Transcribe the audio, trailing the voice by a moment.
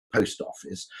post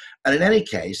office. And in any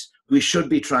case, we should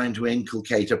be trying to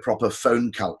inculcate a proper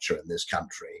phone culture in this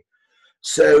country.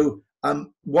 So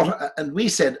and we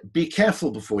said, be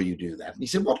careful before you do that. And he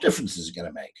said, what difference is it going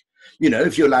to make? You know,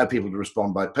 if you allow people to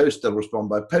respond by post, they'll respond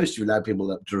by post. If you allow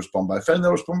people to respond by phone,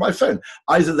 they'll respond by phone.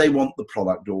 Either they want the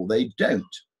product or they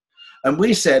don't. And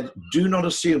we said, do not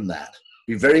assume that.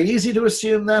 It'd be very easy to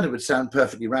assume that. It would sound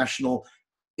perfectly rational.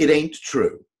 It ain't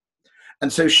true.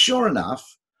 And so sure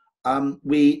enough,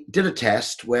 we did a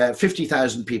test where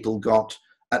 50,000 people got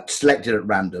selected at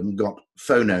random, got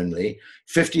phone only,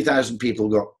 50,000 people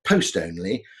got post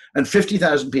only, and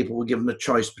 50,000 people were given a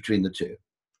choice between the two.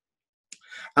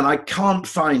 And I can't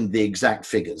find the exact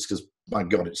figures because, my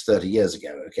God, it's 30 years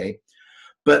ago, okay?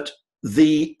 But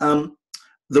the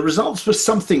results were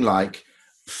something like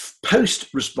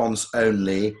post response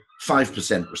only,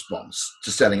 5% response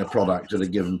to selling a product at a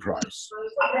given price.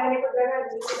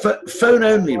 Phone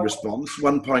only response,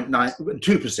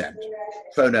 2%,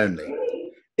 phone only.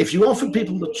 If you offered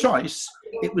people the choice,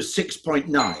 it was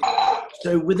 6.9.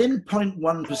 So within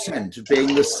 0.1% of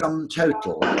being the sum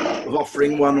total of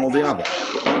offering one or the other.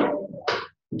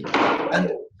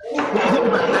 And when you think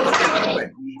about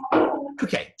that,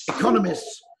 okay,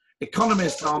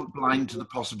 economists aren't blind to the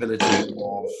possibility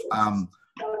of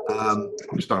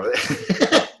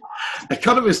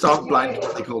economists aren't blind to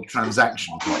what they call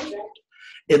transaction cost.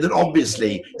 In that,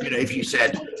 obviously, you know, if you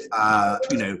said,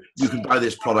 you know, you can buy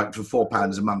this product for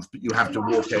 £4 a month, but you have to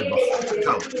walk over hot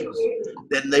colours,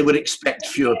 then they would expect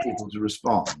fewer people to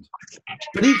respond.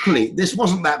 But equally, this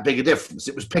wasn't that big a difference.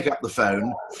 It was pick up the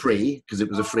phone, free, because it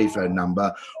was a free phone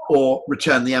number, or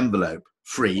return the envelope,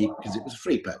 free, because it was a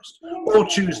free post, or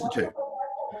choose the two.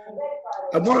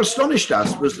 And what astonished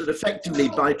us was that effectively,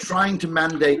 by trying to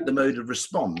mandate the mode of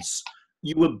response,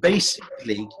 you were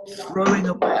basically throwing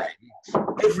away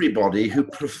everybody who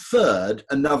preferred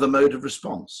another mode of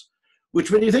response,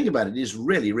 which, when you think about it, is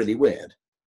really, really weird.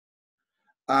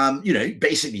 You know,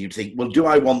 basically you'd think, well, do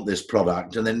I want this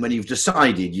product? And then when you've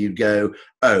decided, you go,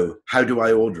 oh, how do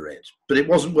I order it? But it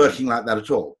wasn't working like that at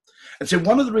all. And so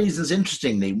one of the reasons,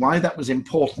 interestingly, why that was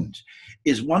important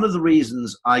is one of the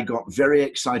reasons I got very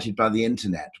excited by the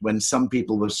internet when some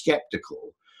people were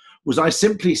skeptical was I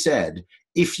simply said,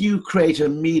 if you create a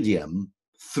medium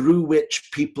through which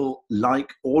people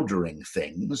like ordering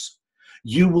things,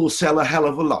 you will sell a hell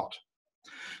of a lot.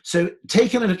 So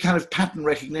taken at a kind of pattern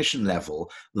recognition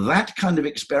level, that kind of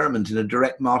experiment in a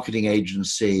direct marketing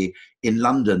agency in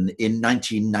London in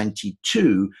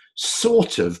 1992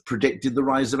 sort of predicted the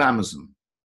rise of Amazon.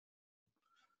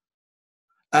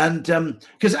 And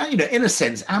because, you know, in a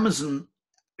sense, Amazon,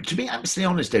 to be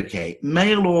absolutely honest, okay,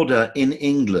 mail order in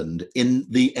England in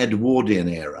the Edwardian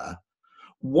era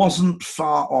wasn't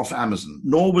far off Amazon,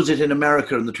 nor was it in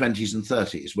America in the 20s and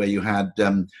 30s, where you had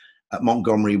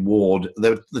Montgomery Ward.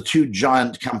 The two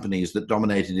giant companies that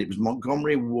dominated it was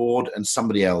Montgomery Ward and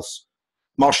somebody else,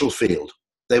 Marshall Field.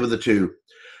 They were the two.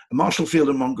 Marshall Field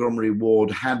and Montgomery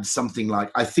Ward had something like,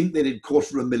 I think they did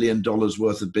 $250,000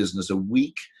 worth of business a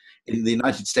week in the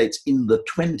United States in the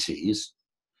 20s.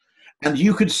 And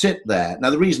you could sit there. Now,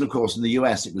 the reason, of course, in the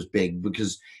US it was big,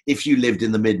 because if you lived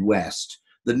in the Midwest,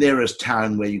 the nearest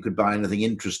town where you could buy anything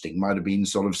interesting might have been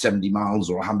sort of 70 miles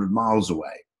or 100 miles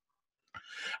away.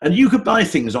 And you could buy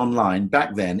things online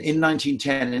back then in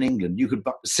 1910 in England. You could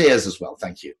buy Sears as well,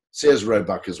 thank you. Sears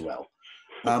Roebuck as well.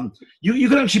 You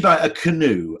could actually buy a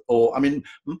canoe, or, I mean,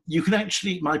 you can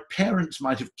actually, my parents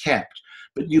might have kept,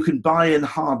 but you can buy in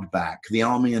hardback the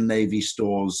Army and Navy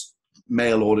Store's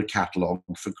mail order catalogue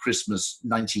for Christmas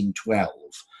 1912.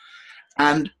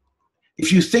 And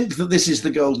if you think that this is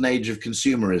the golden age of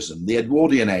consumerism, the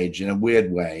Edwardian age, in a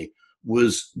weird way,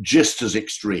 was just as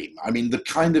extreme. I mean, the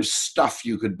kind of stuff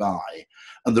you could buy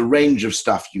and the range of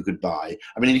stuff you could buy.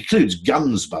 I mean, it includes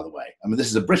guns, by the way. I mean, this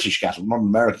is a British catalogue, not an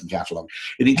American catalogue.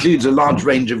 It includes a large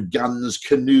range of guns,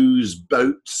 canoes,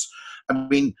 boats. I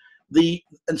mean,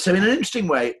 and so in an interesting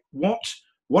way,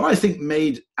 what I think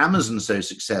made Amazon so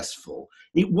successful,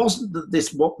 it wasn't that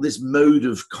this mode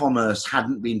of commerce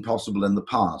hadn't been possible in the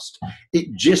past.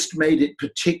 It just made it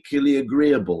particularly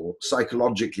agreeable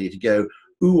psychologically to go,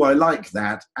 ooh, I like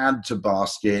that, add to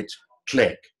basket,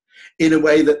 click, in a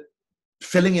way that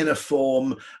filling in a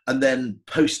form and then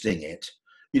posting it,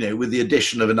 you know, with the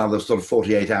addition of another sort of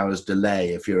 48 hours delay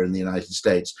if you're in the United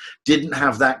States, didn't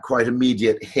have that quite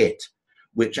immediate hit,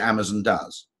 which Amazon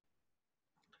does.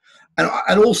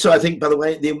 And also, I think, by the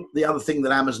way, the other thing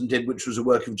that Amazon did, which was a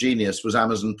work of genius, was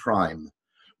Amazon Prime,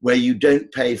 where you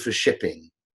don't pay for shipping.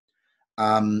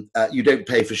 You don't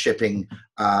pay for shipping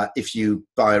if you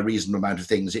buy a reasonable amount of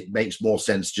things. It makes more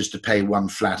sense just to pay one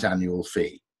flat annual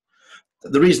fee.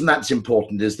 The reason that's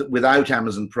important is that without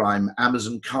Amazon Prime,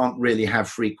 Amazon can't really have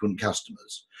frequent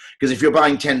customers. Because if you're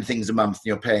buying 10 things a month and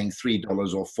you're paying $3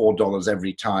 or $4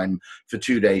 every time for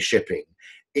 2-day shipping,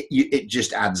 it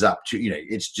just adds up to,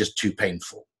 it's just too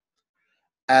painful.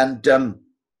 And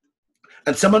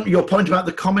your point about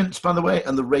the comments, by the way,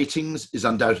 and the ratings is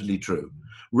undoubtedly true.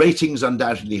 Ratings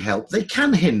undoubtedly help. They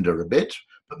can hinder a bit,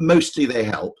 but mostly they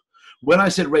help. When I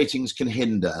said ratings can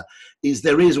hinder,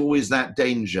 there is always that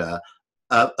danger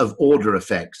of order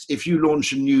effects. If you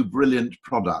launch a new brilliant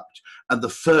product and the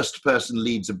first person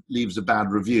leaves a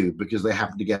bad review because they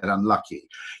happen to get unlucky,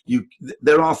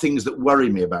 there are things that worry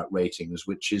me about ratings,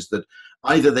 which is that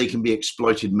either they can be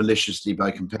exploited maliciously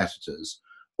by competitors,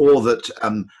 or that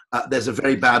there's a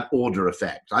very bad order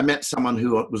effect. I met someone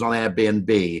who was on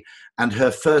Airbnb, and her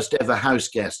first ever house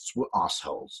guests were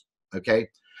assholes, okay?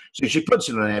 So she puts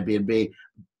it on Airbnb.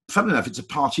 Funnily enough, it's a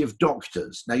party of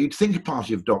doctors. Now, you'd think a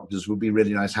party of doctors would be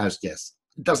really nice house guests.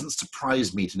 It doesn't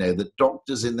surprise me to know that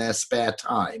doctors in their spare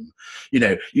time,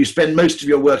 you spend most of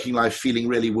your working life feeling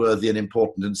really worthy and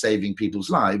important and saving people's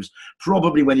lives.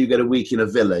 Probably when you get a week in a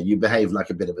villa, you behave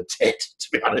like a bit of a tit, to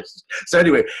be honest. So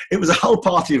anyway, it was a whole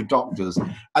party of doctors,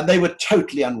 and they were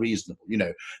totally unreasonable.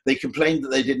 They complained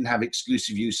that they didn't have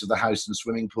exclusive use of the house and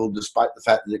swimming pool, despite the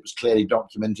fact that it was clearly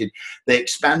documented. They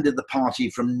expanded the party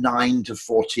from 9 to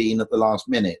 14 at the last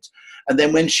minute. And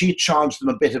then when she charged them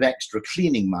a bit of extra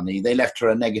cleaning money, they left her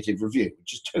a negative review,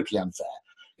 which is totally unfair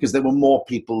because there were more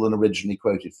people than originally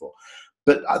quoted for.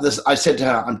 But I said to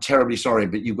her, I'm terribly sorry,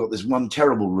 but you've got this one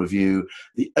terrible review.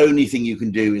 The only thing you can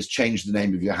do is change the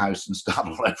name of your house and start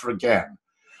all over again.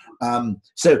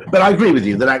 But I agree with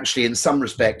you that actually in some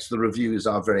respects, the reviews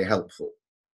are very helpful.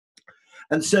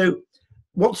 And so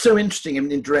what's so interesting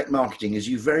in direct marketing is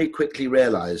you very quickly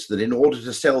realize that in order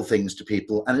to sell things to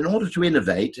people and in order to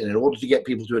innovate and in order to get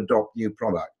people to adopt new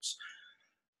products,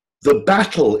 the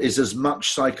battle is as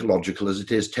much psychological as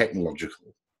it is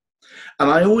technological. And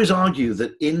I always argue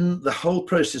that in the whole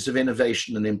process of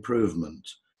innovation and improvement,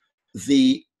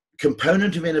 the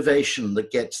component of innovation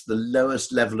that gets the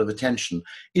lowest level of attention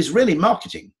is really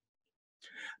marketing.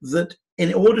 That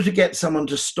in order to get someone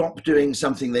to stop doing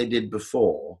something they did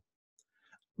before,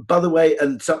 by the way,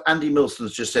 and so Andy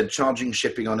Milson's just said charging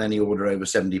shipping on any order over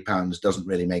 £70 doesn't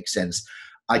really make sense.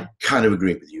 I kind of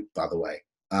agree with you, by the way.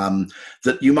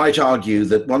 That you might argue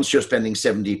that once you're spending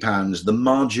 £70, the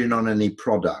margin on any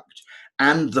product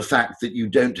and the fact that you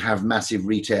don't have massive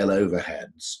retail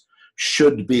overheads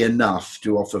should be enough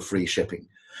to offer free shipping.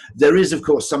 There is, of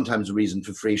course, sometimes a reason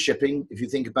for free shipping, if you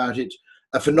think about it,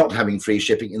 for not having free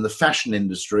shipping. In the fashion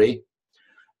industry,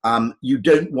 you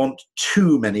don't want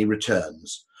too many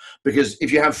returns. Because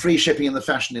if you have free shipping in the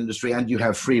fashion industry and you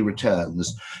have free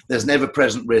returns, there's an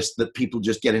ever-present risk that people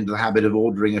just get into the habit of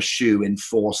ordering a shoe in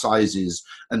 4 sizes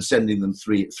and sending them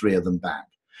three of them back.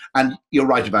 And you're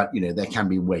right about, there can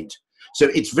be weight. So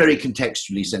it's very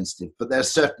contextually sensitive. But there are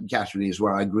certain categories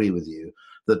where I agree with you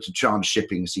that to charge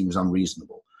shipping seems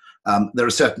unreasonable. There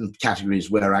are certain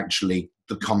categories where actually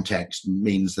the context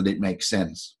means that it makes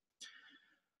sense.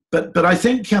 But I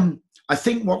think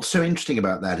what's so interesting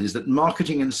about that is that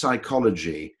marketing and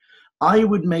psychology, I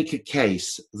would make a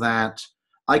case that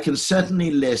I can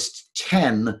certainly list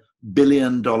 10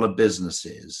 billion-dollar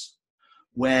businesses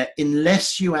where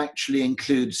unless you actually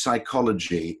include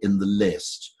psychology in the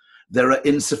list, there are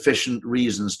insufficient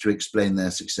reasons to explain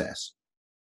their success.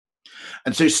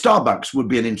 And so Starbucks would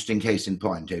be an interesting case in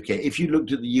point, okay? If you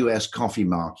looked at the US coffee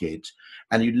market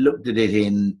and you looked at it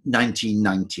in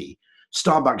 1990,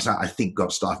 Starbucks, I think,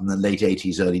 got started in the late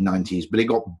 80s, early 90s, but it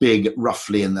got big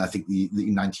roughly in, I think, the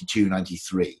 92,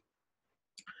 93.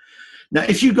 Now,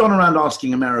 if you'd gone around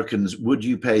asking Americans, would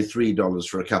you pay $3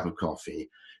 for a cup of coffee,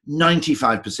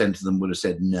 95% of them would have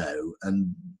said no,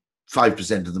 and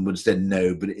 5% of them would have said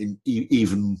no, but in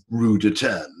even ruder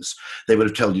terms. They would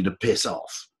have told you to piss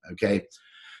off, okay?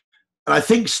 And I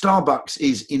think Starbucks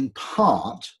is in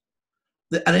part...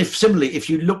 And if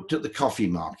you looked at the coffee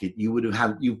market,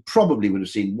 you probably would have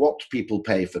seen what people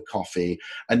pay for coffee,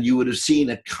 and you would have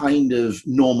seen a kind of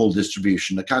normal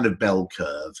distribution, a kind of bell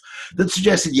curve that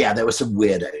suggested, yeah, there were some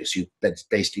weirdos who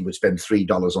basically would spend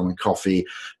 $3 on a coffee,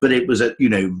 but it was at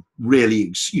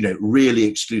really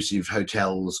exclusive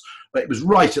hotels. But it was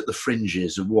right at the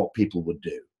fringes of what people would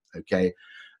do. Okay.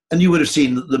 And you would have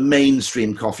seen that the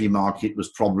mainstream coffee market was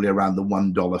probably around the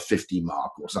 $1.50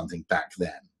 mark or something back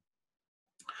then.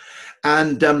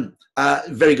 And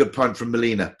very good point from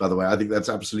Melina, by the way. I think that's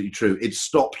absolutely true. It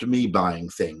stopped me buying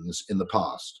things in the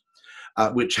past,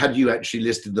 which had you actually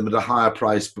listed them at a higher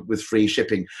price but with free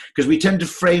shipping. Because we tend to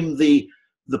frame the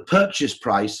purchase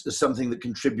price as something that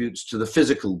contributes to the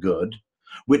physical good,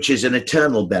 which is an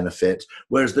eternal benefit,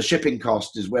 whereas the shipping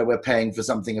cost is where we're paying for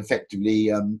something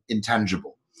effectively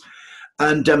intangible.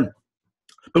 And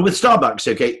but with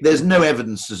Starbucks, okay, there's no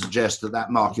evidence to suggest that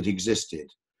that market existed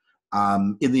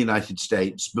in the United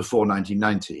States before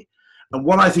 1990. And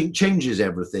what I think changes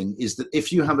everything is that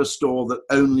if you have a store that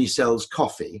only sells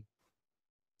coffee,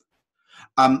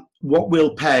 what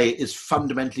we'll pay is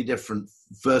fundamentally different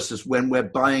versus when we're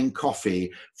buying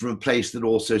coffee from a place that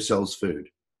also sells food.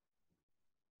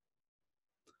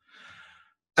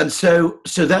 And so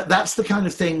that's the kind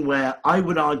of thing where I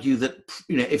would argue that,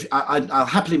 you know, if I'll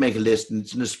happily make a list, and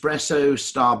it's an espresso,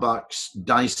 Starbucks,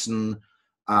 Dyson,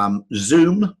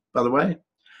 Zoom, by the way,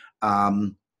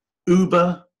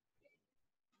 Uber.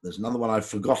 There's another one I've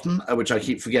forgotten, which I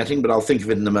keep forgetting, but I'll think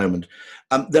of it in a moment.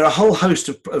 There are a whole host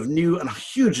of new and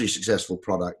hugely successful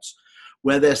products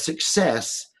where their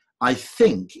success, I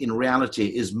think, in reality,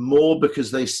 is more because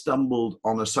they stumbled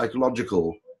on a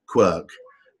psychological quirk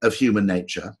of human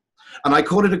nature. And I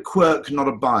call it a quirk, not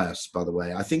a bias, by the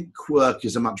way. I think quirk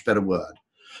is a much better word,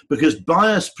 because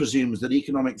bias presumes that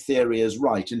economic theory is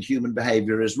right and human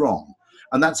behavior is wrong.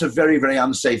 And that's a very, very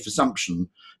unsafe assumption,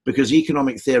 because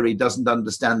economic theory doesn't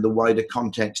understand the wider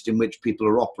context in which people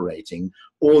are operating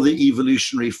or the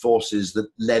evolutionary forces that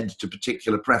led to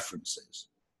particular preferences.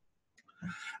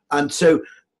 And so,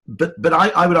 but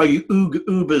I would argue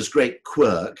Uber's great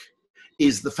quirk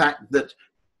is the fact that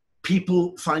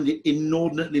people find it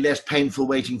inordinately less painful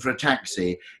waiting for a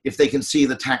taxi if they can see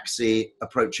the taxi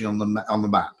approaching on the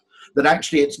map. That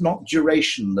actually it's not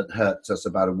duration that hurts us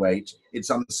about a wait, it's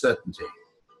uncertainty.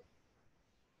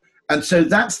 And so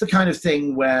that's the kind of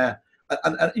thing where,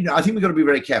 you know, I think we've got to be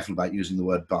very careful about using the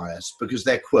word bias, because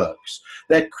they're quirks.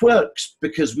 They're quirks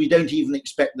because we don't even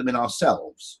expect them in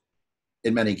ourselves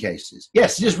in many cases.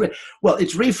 Yes, it's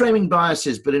reframing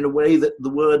biases, but in a way that the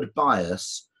word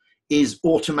bias is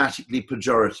automatically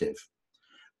pejorative.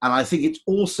 And I think it's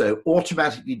also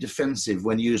automatically defensive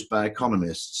when used by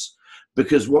economists,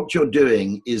 because what you're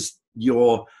doing is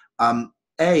you're,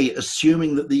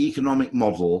 assuming that the economic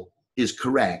model is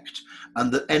correct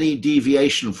and that any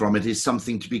deviation from it is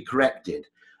something to be corrected.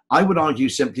 I would argue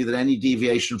simply that any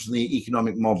deviation from the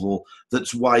economic model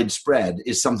that's widespread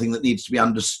is something that needs to be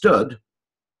understood,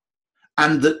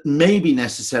 and that may be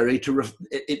necessary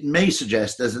it may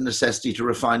suggest there's a necessity to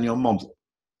refine your model.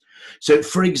 So,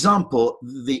 for example,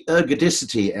 the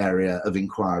ergodicity area of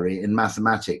inquiry in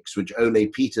mathematics, which Ole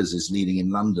Peters is leading in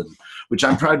London, which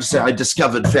I'm proud to say I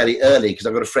discovered fairly early because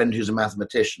I've got a friend who's a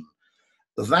mathematician,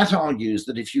 that argues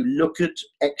that if you look at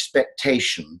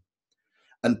expectation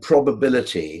and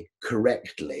probability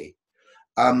correctly,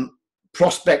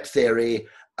 prospect theory,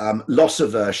 loss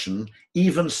aversion,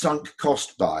 even sunk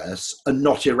cost bias are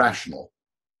not irrational.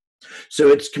 So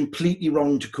it's completely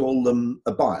wrong to call them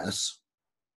a bias.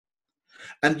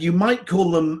 And you might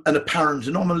call them an apparent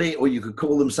anomaly, or you could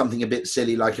call them something a bit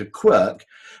silly like a quirk.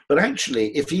 But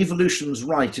actually, if evolution's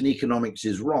right and economics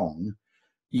is wrong,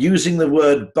 using the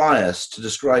word bias to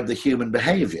describe the human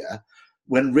behavior,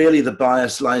 when really the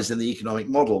bias lies in the economic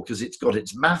model because it's got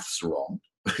its maths wrong,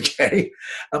 okay,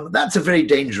 that's a very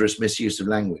dangerous misuse of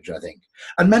language, I think.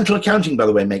 And mental accounting, by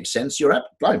the way, makes sense. You're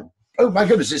up, blind. Oh my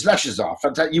goodness, his lashes are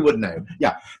fantastic. You would know.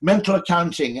 Yeah, mental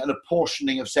accounting and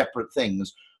apportioning of separate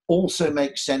things also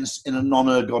makes sense in a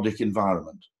non-ergodic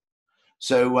environment.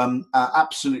 So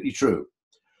absolutely true.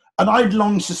 And I'd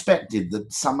long suspected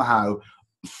that somehow,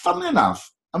 funnily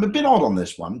enough, I'm a bit odd on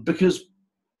this one, because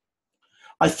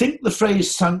I think the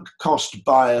phrase sunk cost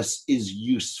bias is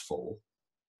useful.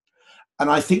 And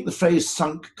I think the phrase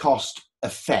sunk cost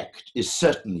effect is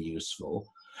certainly useful,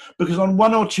 because on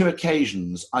one or two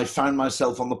occasions, I found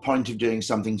myself on the point of doing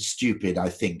something stupid, I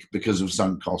think, because of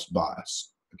sunk cost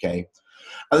bias. Okay.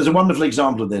 And there's a wonderful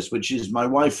example of this, which is my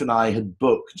wife and I had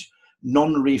booked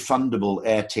non-refundable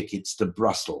air tickets to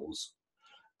Brussels.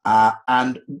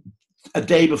 And a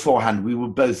day beforehand, we were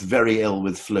both very ill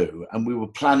with flu, and we were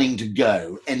planning to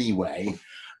go anyway.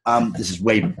 This is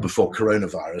way before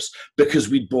coronavirus, because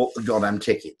we'd bought the goddamn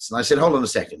tickets. And I said, hold on a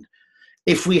second.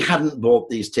 If we hadn't bought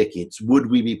these tickets, would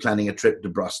we be planning a trip to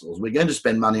Brussels? We're going to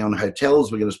spend money on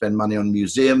hotels. We're going to spend money on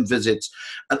museum visits.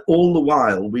 And all the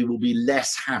while, we will be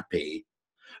less happy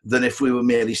than if we were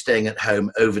merely staying at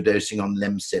home, overdosing on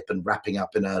Lemsip and wrapping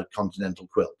up in a continental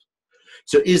quilt.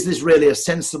 So is this really a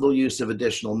sensible use of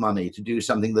additional money to do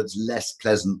something that's less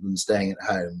pleasant than staying at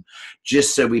home,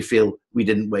 just so we feel we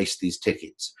didn't waste these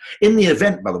tickets? In the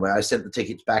event, by the way, I sent the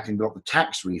tickets back and got the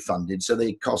tax refunded, so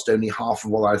they cost only half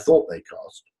of what I thought they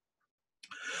cost.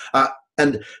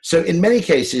 And so in many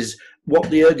cases, what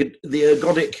the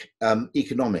ergodic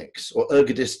economics or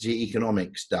ergodicity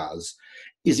economics does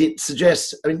is it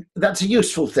suggests, I mean, that's a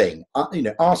useful thing.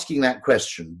 Asking that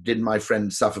question, did my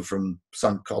friend suffer from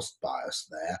sunk cost bias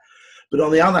there? But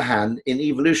on the other hand, in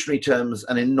evolutionary terms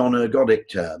and in non-ergodic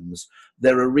terms,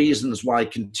 there are reasons why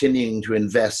continuing to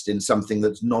invest in something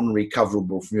that's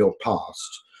non-recoverable from your past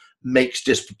makes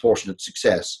disproportionate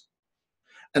success.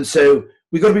 And so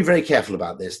we've got to be very careful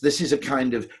about this. This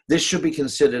should be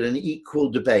considered an equal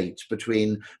debate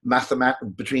between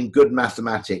good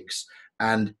mathematics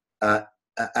and an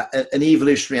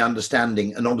evolutionary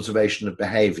understanding and observation of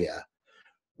behavior,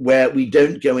 where we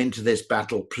don't go into this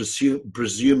battle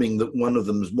presuming that one of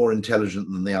them is more intelligent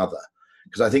than the other.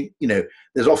 Because I think,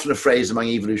 there's often a phrase among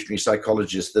evolutionary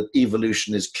psychologists that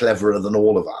evolution is cleverer than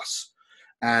all of us.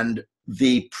 And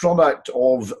the product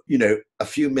of, a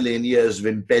few million years of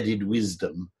embedded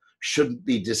wisdom shouldn't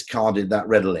be discarded that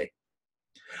readily.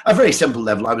 A very simple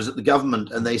level, I was at the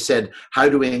government and they said, how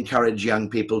do we encourage young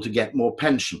people to get more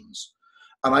pensions?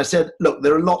 And I said, look,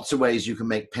 there are lots of ways you can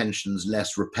make pensions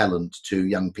less repellent to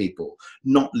young people,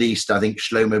 not least, I think,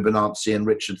 Shlomo Benazzi and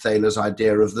Richard Thaler's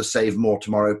idea of the Save More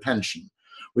Tomorrow pension,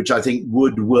 which I think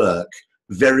would work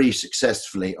very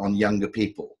successfully on younger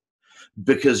people.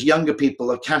 Because younger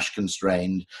people are cash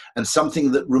constrained, and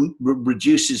something that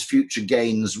reduces future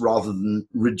gains rather than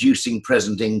reducing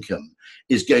present income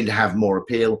is going to have more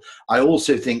appeal. I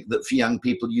also think that for young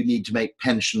people, you need to make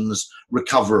pensions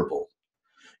recoverable.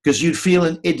 Because you'd feel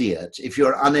an idiot if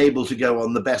you're unable to go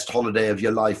on the best holiday of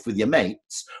your life with your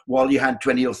mates while you had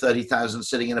 20 or 30,000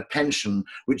 sitting in a pension,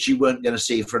 which you weren't going to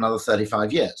see for another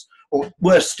 35 years. Or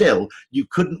worse still, you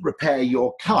couldn't repair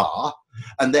your car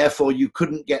and therefore you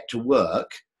couldn't get to work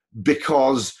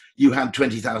because you had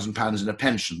 £20,000 in a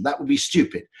pension. That would be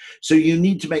stupid. So you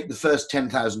need to make the first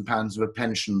 £10,000 of a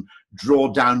pension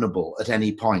drawdownable at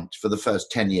any point for the first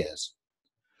 10 years.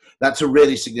 That's a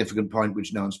really significant point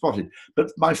which no one spotted. But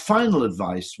my final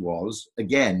advice was,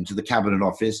 again, to the Cabinet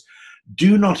Office,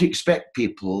 do not expect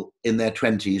people in their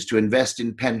 20s to invest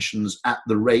in pensions at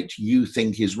the rate you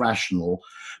think is rational,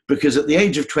 because at the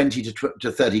age of 20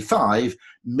 to 35,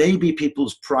 maybe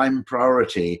people's prime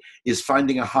priority is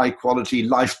finding a high-quality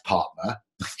life partner,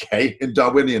 okay, in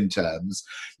Darwinian terms,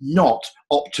 not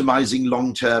optimizing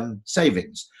long-term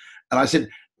savings. And I said,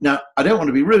 now, I don't want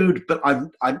to be rude, but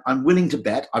I'm willing to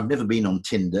bet. I've never been on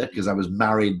Tinder because I was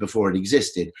married before it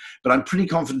existed. But I'm pretty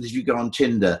confident if you go on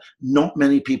Tinder, not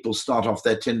many people start off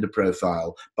their Tinder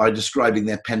profile by describing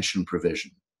their pension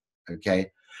provision, okay?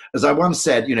 As I once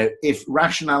said, if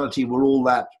rationality were all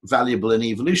that valuable in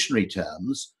evolutionary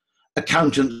terms,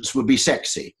 accountants would be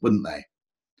sexy, wouldn't they?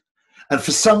 And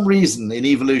for some reason in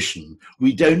evolution,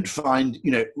 we don't find,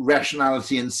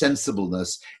 rationality and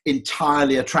sensibleness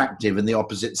entirely attractive in the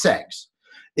opposite sex.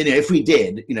 If we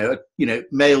did,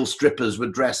 male strippers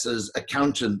would dress as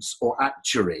accountants or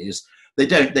actuaries. They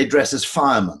don't, they dress as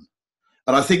firemen.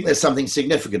 And I think there's something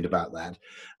significant about that.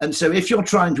 And so if you're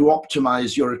trying to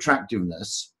optimize your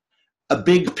attractiveness, a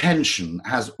big pension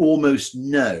has almost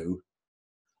no,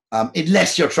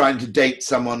 unless you're trying to date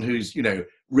someone who's,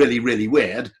 really, really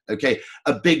weird, okay,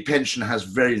 a big pension has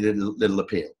very little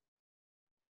appeal.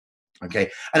 Okay,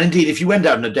 and indeed, if you went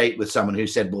out on a date with someone who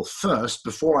said, well, first,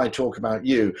 before I talk about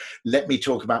you, let me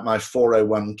talk about my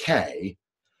 401k,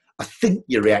 I think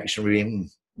your reaction would be,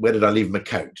 where did I leave my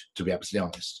coat, to be absolutely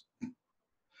honest?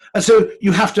 And so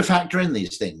you have to factor in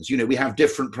these things. We have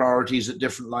different priorities at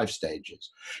different life stages.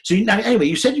 So now, anyway,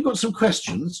 you said you got some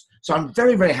questions, so I'm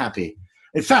very, very happy.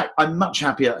 In fact, I'm much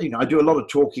happier. I do a lot of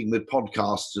talking with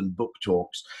podcasts and book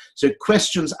talks. So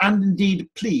questions and indeed,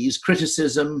 please,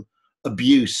 criticism,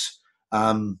 abuse,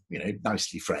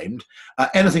 nicely framed,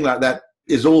 anything like that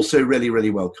is also really, really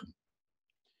welcome.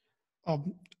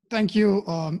 Thank you,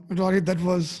 Rory. That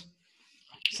was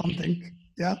something.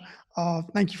 Yeah.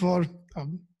 Thank you for,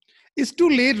 it's too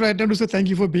late right now to say thank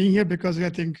you for being here because I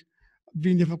think I've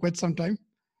been here for quite some time.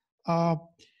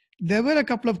 There were a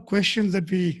couple of questions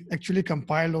that we actually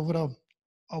compiled over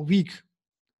a week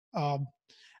and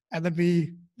that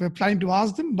we were planning to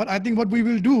ask them. But I think what we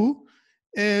will do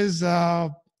is,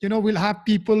 we'll have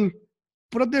people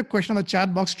put up their question on the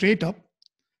chat box straight up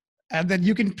and then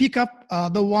you can pick up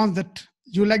the ones that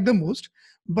you like the most.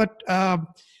 But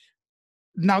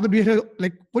now that we're here,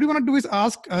 what you want to do is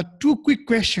ask 2 quick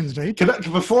questions, right?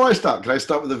 Before I start, can I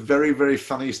start with a very, very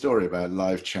funny story about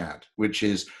live chat, which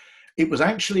is, it was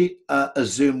actually a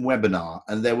Zoom webinar,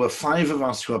 and there were 5 of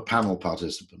us who are panel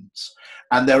participants,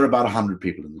 and there were about 100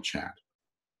 people in the chat.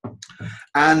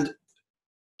 And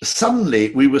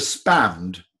suddenly we were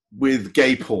spammed with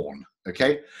gay porn,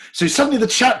 okay? So suddenly the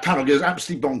chat panel goes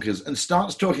absolutely bonkers and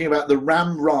starts talking about the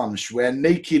Ram Ranch where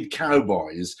naked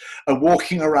cowboys are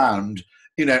walking around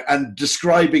and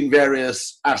describing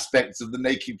various aspects of the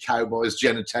naked cowboy's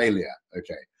genitalia.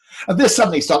 Okay. And this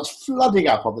suddenly starts flooding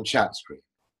up on the chat screen.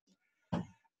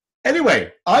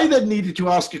 Anyway, I then needed to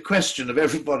ask a question of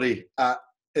everybody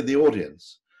in the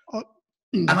audience.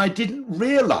 And I didn't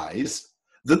realize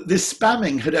that this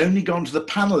spamming had only gone to the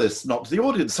panelists, not to the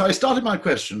audience. So I started my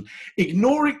question,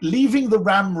 leaving the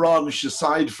Ram Ranch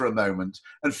aside for a moment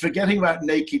and forgetting about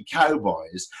naked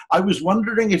cowboys. I was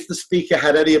wondering if the speaker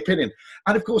had any opinion.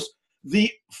 And of course,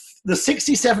 the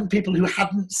 67 people who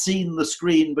hadn't seen the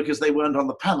screen because they weren't on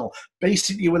the panel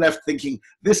basically were left thinking,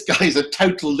 this guy's a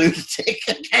total lunatic.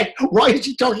 Why is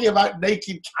he talking about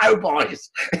naked cowboys?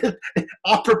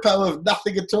 Apropos of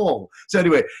nothing at all. So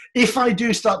anyway, if I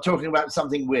do start talking about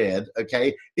something weird,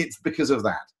 okay, it's because of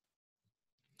that.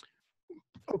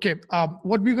 Okay,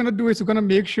 what we're going to do is we're going to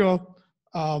make sure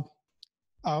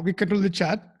we control the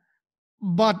chat.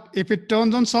 But if it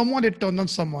turns on someone, it turns on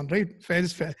someone, right? Fair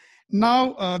is fair.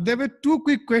 Now, there were two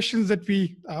quick questions that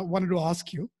we wanted to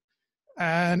ask you.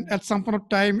 And at some point of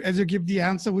time, as you give the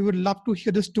answer, we would love to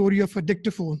hear the story of a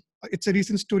dictaphone. It's a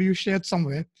recent story you shared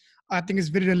somewhere. I think it's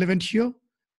very relevant here,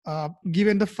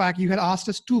 given the fact you had asked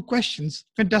us two questions.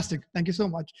 Fantastic. Thank you so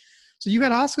much. So you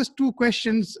had asked us two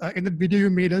questions in the video you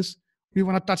made us. We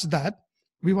want to touch that.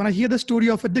 We want to hear the story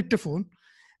of a dictaphone.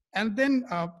 And then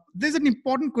there's an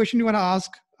important question you want to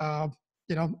ask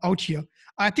out here.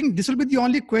 I think this will be the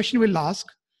only question we'll ask.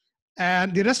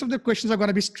 And the rest of the questions are going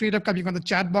to be straight up coming on the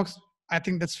chat box. I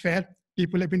think that's fair.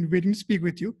 People have been waiting to speak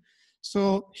with you.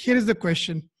 So here is the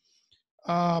question.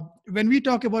 When we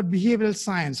talk about behavioral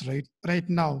science, right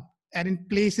now, and in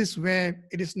places where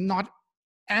it is not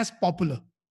as popular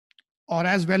or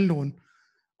as well known,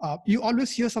 you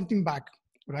always hear something back,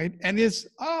 right? And it's,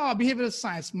 behavioral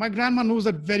science. My grandma knows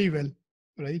that very well,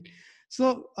 right?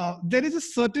 So there is a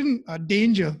certain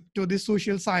danger to the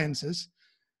social sciences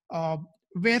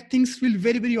where things feel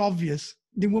very, very obvious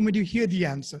the moment you hear the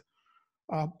answer.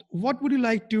 What would you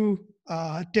like to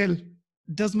tell?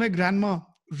 Does my grandma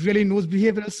really knows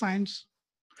behavioral science?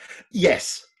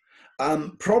 Yes.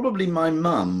 Probably my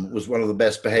mum was one of the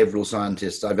best behavioral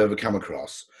scientists I've ever come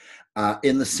across,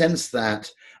 in the sense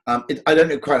that, I don't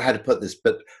know quite how to put this,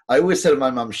 but I always said to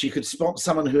my mum, she could spot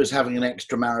someone who was having an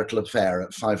extramarital affair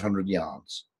at 500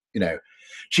 yards.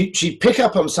 She'd pick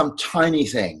up on some tiny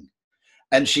thing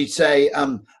and she'd say,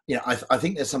 I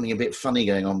think there's something a bit funny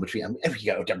going on between them.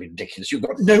 Don't be ridiculous. You've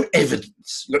got no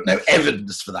evidence. You've got no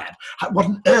evidence for that. What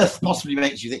on earth possibly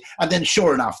makes you think? And then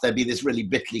sure enough, there'd be this really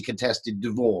bitterly contested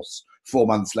divorce 4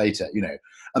 months later,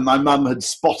 and my mum had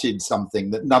spotted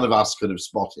something that none of us could have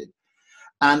spotted.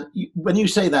 And when you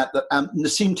say that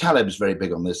Nassim Taleb is very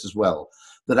big on this as well,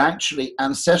 that actually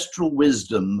ancestral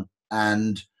wisdom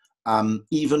and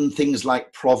even things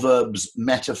like proverbs,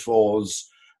 metaphors,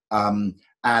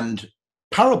 and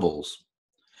parables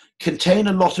contain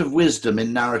a lot of wisdom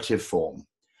in narrative form.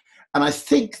 And I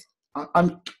think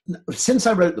since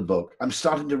I wrote the book, I'm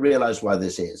starting to realize why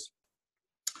this is.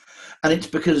 And it's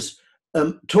because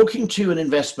talking to an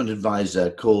investment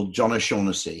advisor called John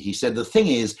O'Shaughnessy, he said, the thing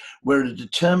is,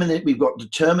 we've got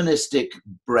deterministic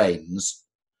brains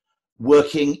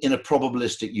working in a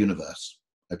probabilistic universe,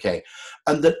 okay?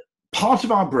 And that part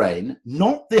of our brain,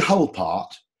 not the whole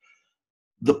part,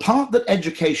 the part that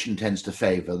education tends to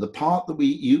favor, the part that we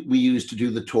use to do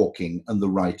the talking and the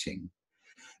writing,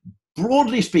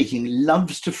 broadly speaking,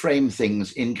 loves to frame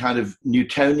things in kind of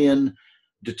Newtonian,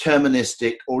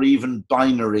 deterministic, or even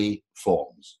binary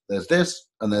forms. There's this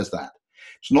and there's that.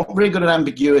 It's not very good at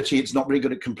ambiguity. It's not very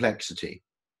good at complexity.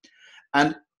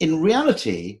 And in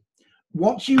reality,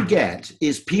 what you get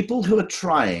is people who are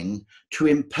trying to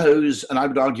impose, and I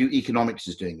would argue economics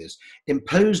is doing this,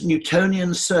 impose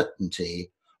Newtonian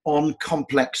certainty on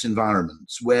complex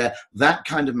environments where that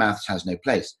kind of maths has no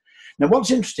place. Now,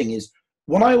 what's interesting is,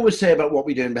 what I always say about what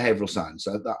we do in behavioral science,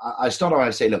 I start off,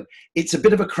 I say, look, it's a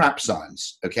bit of a crap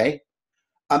science, okay?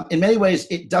 In many ways,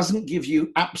 it doesn't give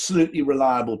you absolutely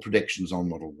reliable predictions on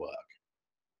what will work.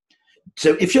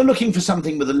 So if you're looking for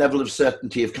something with a level of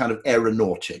certainty of kind of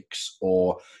aeronautics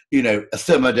or, a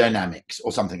thermodynamics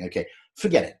or something, okay,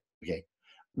 forget it, okay?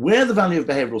 Where the value of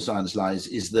behavioral science lies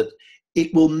is that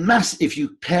it will if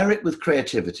you pair it with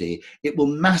creativity, it will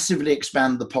massively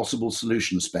expand the possible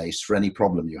solution space for any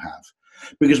problem you have.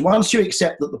 Because once you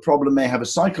accept that the problem may have a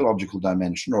psychological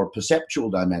dimension or a perceptual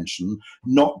dimension,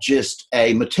 not just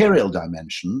a material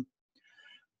dimension,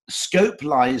 scope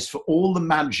lies for all the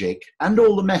magic and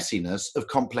all the messiness of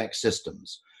complex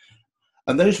systems.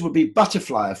 And those would be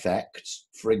butterfly effects,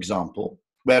 for example,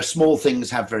 where small things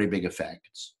have very big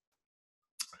effects.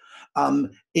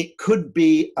 It could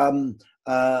be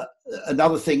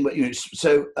another thing,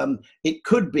 it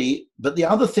could be, but the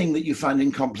other thing that you find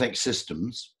in complex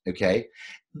systems, okay,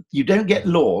 you don't get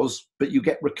laws, but you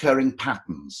get recurring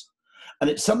patterns. And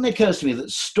it suddenly occurs to me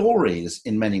that stories,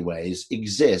 in many ways,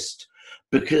 exist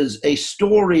because a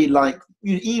story like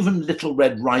even Little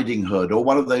Red Riding Hood or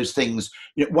one of those things,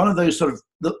 one of those sort of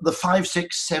the 5,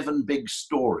 6, 7 big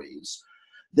stories,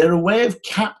 they're a way of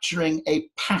capturing a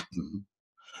pattern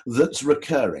that's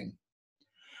recurring.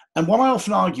 And what I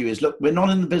often argue is, look, we're not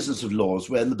in the business of laws,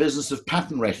 we're in the business of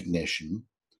pattern recognition.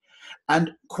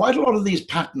 And quite a lot of these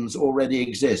patterns already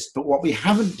exist, but what we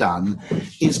haven't done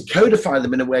is codify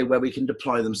them in a way where we can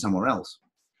deploy them somewhere else.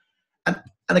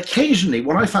 And occasionally,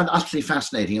 what I find utterly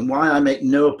fascinating and why I make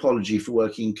no apology for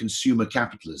working in consumer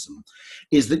capitalism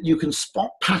is that you can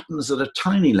spot patterns at a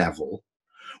tiny level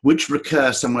which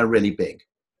recur somewhere really big.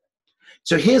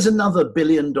 So here's another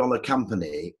billion-dollar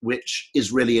company which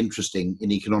is really interesting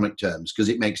in economic terms because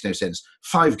it makes no sense.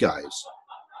 Five Guys.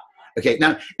 Okay,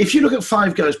 now, if you look at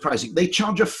Five Guys pricing, they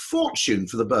charge a fortune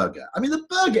for the burger. I mean, the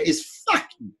burger is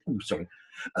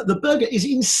the burger is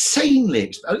insanely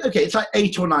expensive. Okay, it's like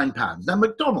 £8 or £9. Now,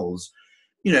 McDonald's,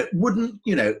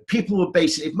 people would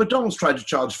basically, if McDonald's tried to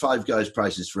charge Five Guys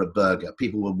prices for a burger,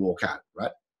 people would walk out,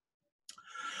 right?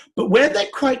 But where they're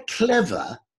quite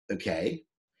clever, okay,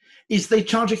 is they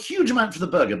charge a huge amount for the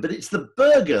burger, but it's the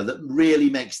burger that really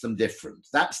makes them different.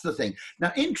 That's the thing.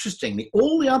 Now, interestingly,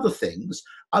 all the other things,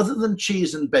 other than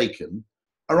cheese and bacon,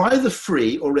 are either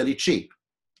free or really cheap,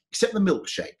 except the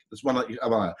milkshake. That's one.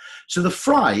 So the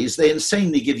fries, they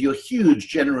insanely give you a huge,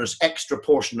 generous extra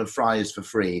portion of fries for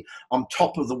free on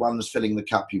top of the ones filling the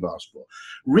cup you've asked for.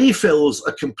 Refills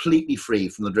are completely free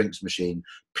from the drinks machine.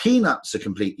 Peanuts are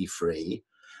completely free.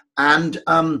 And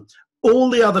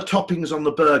all the other toppings on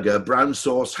the burger, brown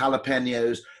sauce,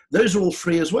 jalapenos, those are all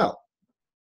free as well.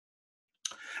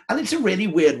 And it's a really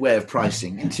weird way of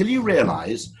pricing until you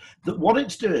realize that what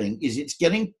it's doing is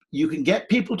you can get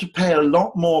people to pay a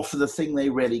lot more for the thing they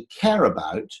really care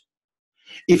about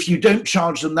if you don't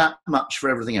charge them that much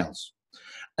for everything else.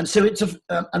 And so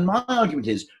and my argument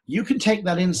is you can take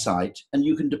that insight and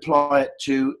you can deploy it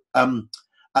to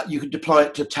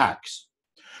tax.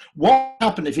 What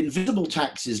happened if invisible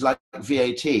taxes like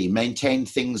VAT maintained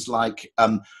things like,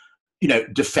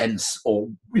 defense or,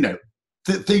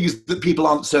 things that people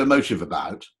aren't so emotive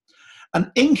about, and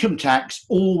income tax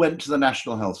all went to the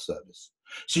National Health Service.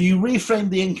 So you reframed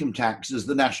the income tax as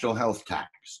the National Health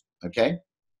Tax, okay?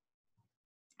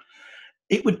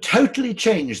 It would totally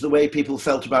change the way people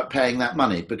felt about paying that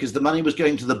money because the money was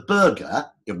going to the burger,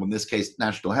 in this case,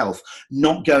 National Health,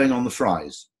 not going on the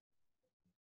fries.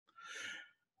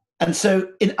 And so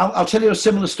I'll tell you a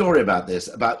similar story about this,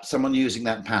 about someone using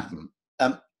that pattern.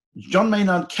 John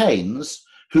Maynard Keynes,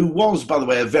 who was, by the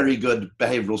way, a very good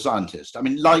behavioral scientist. I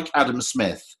mean, like Adam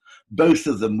Smith, both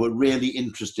of them were really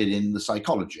interested in the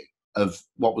psychology of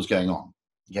what was going on.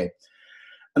 Okay.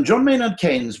 And John Maynard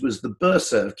Keynes was the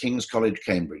bursar of King's College,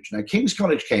 Cambridge. Now, King's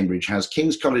College, Cambridge has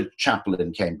King's College Chapel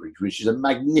in Cambridge, which is a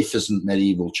magnificent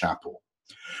medieval chapel,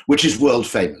 which is world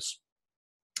famous.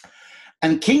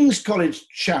 And King's College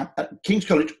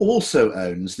also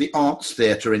owns the Arts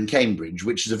Theatre in Cambridge,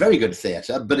 which is a very good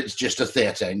theatre, but it's just a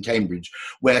theatre in Cambridge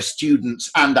where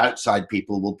students and outside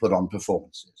people will put on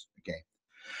performances. Okay,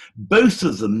 both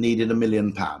of them needed £1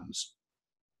 million.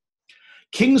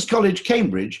 King's College,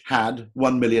 Cambridge had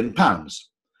 £1 million.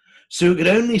 So it could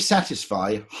only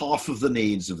satisfy half of the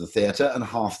needs of the theatre and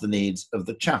half the needs of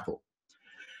the chapel.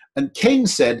 And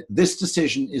Keynes said, this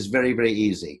decision is very, very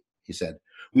easy, he said.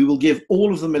 We will give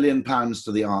all of the £1 million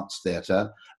to the Arts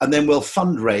Theatre and then we'll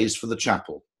fundraise for the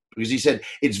chapel. Because he said,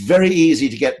 it's very easy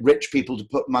to get rich people to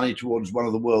put money towards one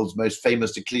of the world's most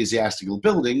famous ecclesiastical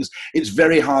buildings. It's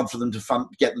very hard for them to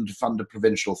get them to fund a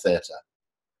provincial theatre.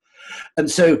 And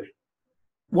so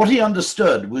what he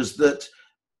understood was that,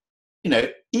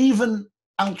 even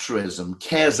altruism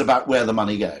cares about where the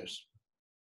money goes.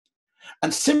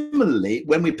 And similarly,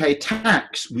 when we pay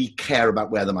tax, we care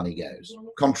about where the money goes,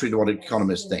 contrary to what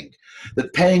economists think.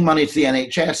 That paying money to the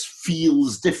NHS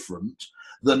feels different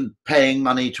than paying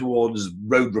money towards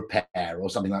road repair or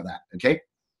something like that, okay?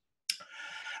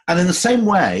 And in the same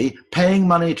way, paying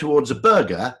money towards a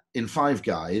burger in Five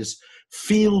Guys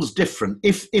feels different.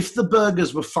 If the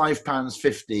burgers were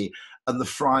 £5.50 and the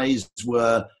fries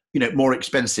were, more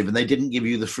expensive and they didn't give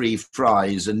you the free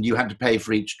fries and you had to pay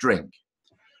for each drink,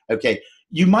 okay,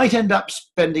 you might end up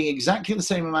spending exactly the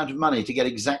same amount of money to get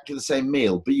exactly the same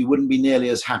meal, but you wouldn't be nearly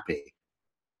as happy.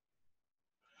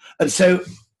 And so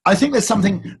I think there's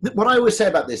something, what I always say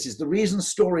about this is the reason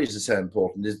stories are so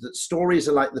important is that stories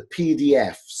are like the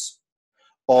PDFs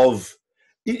of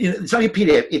It's like a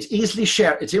PDF. It's easily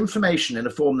shared. It's information in a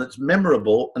form that's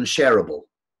memorable and shareable,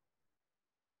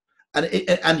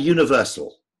 and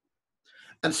universal.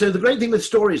 And so the great thing with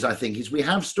stories, I think, is we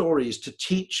have stories to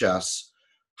teach us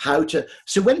how to.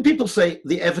 So when people say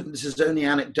the evidence is only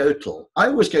anecdotal, I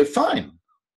always go, fine.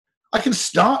 I can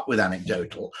start with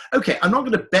anecdotal. Okay, I'm not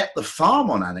going to bet the farm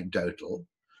on anecdotal,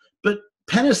 but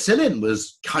penicillin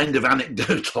was kind of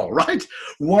anecdotal, right?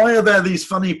 Why are there these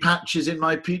funny patches in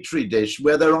my petri dish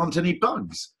where there aren't any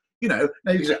bugs? Now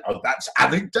you can say, oh, that's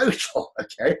anecdotal,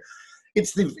 okay?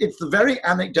 It's the very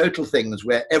anecdotal things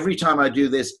where every time I do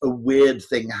this, a weird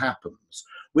thing happens,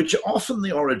 which are often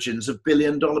the origins of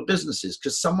billion-dollar businesses,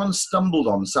 because someone stumbled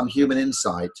on some human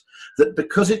insight that,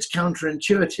 because it's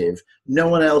counterintuitive, no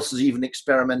one else has even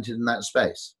experimented in that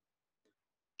space.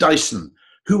 Dyson.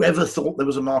 Whoever thought there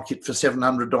was a market for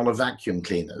 $700 vacuum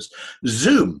cleaners?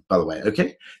 Zoom, by the way,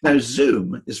 okay? Now,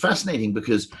 Zoom is fascinating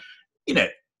because,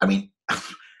 I mean,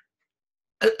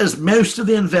 as most of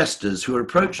the investors who are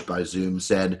approached by Zoom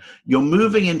said, you're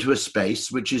moving into a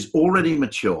space which is already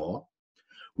mature,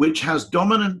 which has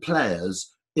dominant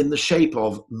players in the shape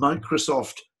of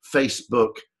Microsoft,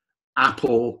 Facebook,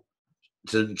 Apple,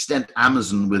 to an extent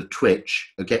Amazon with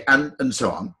Twitch, okay, and so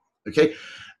on, okay?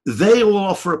 They all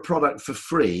offer a product for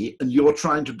free, and you're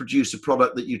trying to produce a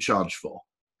product that you charge for.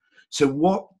 So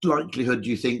what likelihood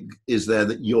do you think is there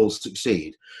that you'll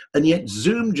succeed? And yet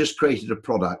Zoom just created a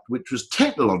product which was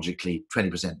technologically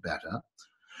 20% better,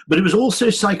 but it was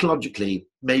also psychologically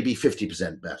maybe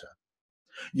 50% better.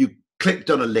 You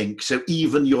clicked on a link, so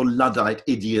even your Luddite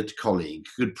idiot colleague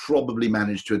could probably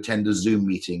manage to attend a Zoom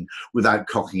meeting without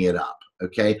cocking it up,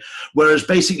 okay? Whereas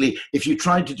basically, if you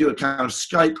tried to do a kind of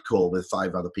Skype call with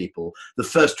 5 other people, the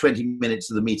first 20 minutes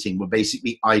of the meeting were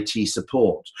basically IT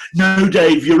support. No,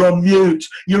 Dave, you're on mute.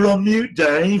 You're on mute,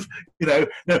 Dave. No,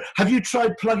 have you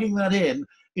tried plugging that in?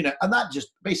 And that just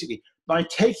basically, by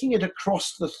taking it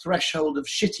across the threshold of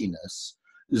shittiness,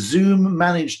 Zoom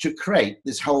managed to create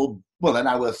this whole, well, they're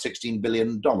now worth $16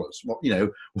 billion.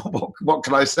 What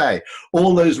can I say?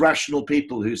 All those rational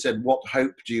people who said, what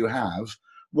hope do you have?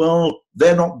 Well,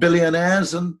 they're not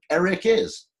billionaires, and Eric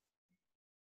is.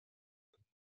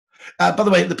 By the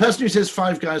way, the person who says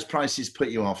Five Guys prices put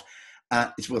you off,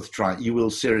 it's worth a try. You will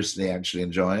seriously actually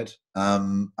enjoy it.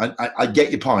 I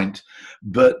get your point,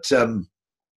 but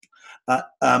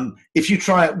if you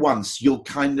try it once, you'll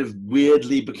kind of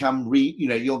weirdly become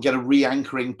you'll get a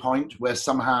re-anchoring point where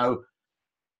somehow,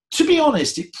 to be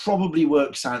honest, it probably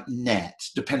works out net,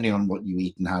 depending on what you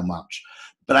eat and how much.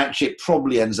 But actually, it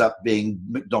probably ends up being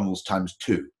McDonald's times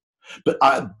 2. But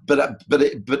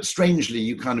strangely,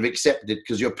 you kind of accept it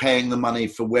because you're paying the money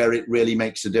for where it really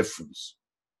makes a difference.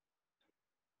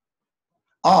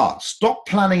 Stop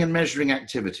planning and measuring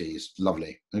activities.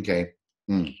 Lovely. Okay.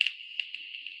 Who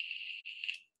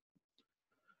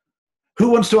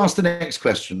wants to ask the next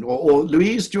question? Or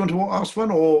Louise, do you want to ask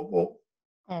one? Or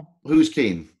who's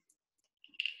keen?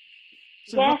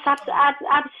 Yes,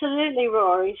 absolutely,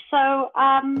 Rory. So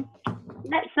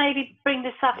let's maybe bring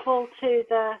this up all to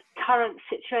the current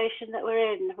situation that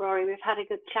we're in, Rory. We've had a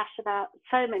good chat about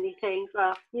so many things.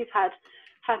 Well, you've had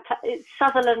it's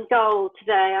Sutherland gold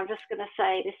today. I'm just going to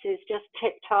say this is just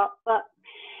tip top. But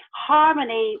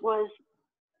Harmony was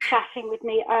chatting with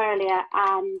me earlier,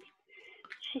 and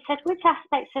she said, which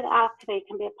aspects of alchemy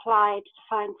can be applied to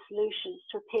find solutions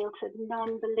to appeal to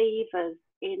non-believers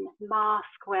in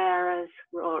mask wearers,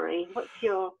 Rory? What's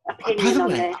your opinion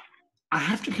on this? I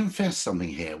have to confess something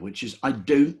here, which is I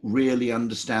don't really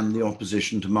understand the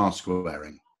opposition to mask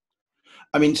wearing.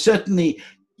 I mean, certainly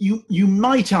you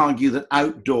might argue that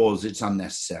outdoors it's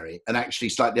unnecessary and actually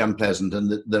slightly unpleasant,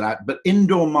 and but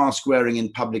indoor mask wearing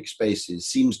in public spaces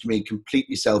seems to me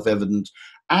completely self-evident,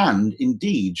 and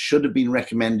indeed should have been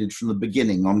recommended from the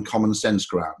beginning on common sense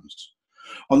grounds.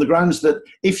 On the grounds that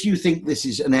if you think this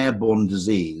is an airborne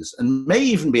disease, and may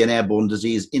even be an airborne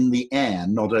disease in the air,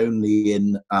 not only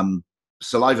in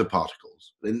saliva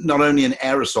particles, not only in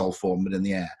aerosol form, but in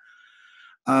the air,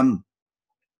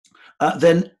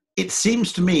 then it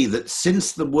seems to me that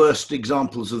since the worst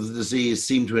examples of the disease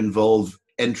seem to involve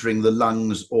entering the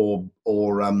lungs or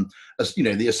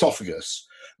the esophagus,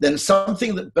 then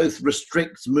something that both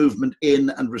restricts movement in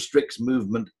and restricts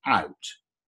movement out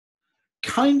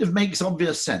kind of makes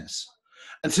obvious sense.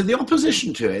 And so the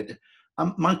opposition to it,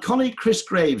 my colleague Chris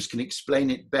Graves can explain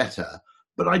it better,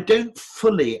 but I don't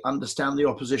fully understand the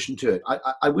opposition to it.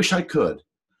 I wish I could,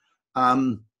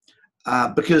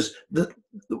 because the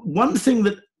one thing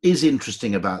that is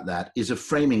interesting about that is a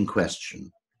framing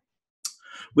question,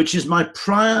 which is my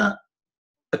prior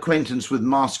acquaintance with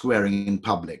mask wearing in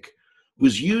public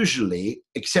was usually,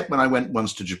 except when I went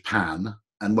once to Japan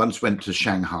and once went to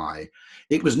Shanghai,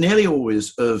 it was nearly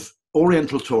always of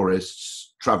Oriental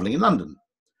tourists traveling in London.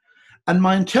 And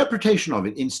my interpretation of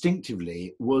it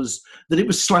instinctively was that it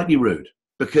was slightly rude,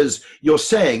 because you're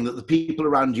saying that the people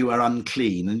around you are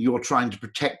unclean and you're trying to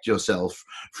protect yourself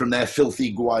from their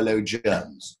filthy guilo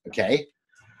germs, okay?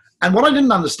 And what I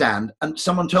didn't understand, and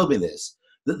someone told me this,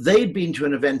 that they'd been to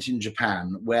an event in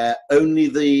Japan where only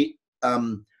the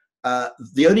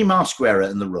only mask wearer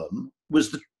in the room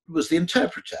was the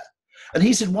interpreter. And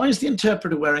he said, why is the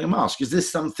interpreter wearing a mask? Is this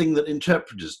something that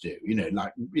interpreters do?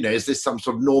 Is this some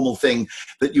sort of normal thing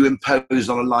that you impose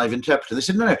on a live interpreter? They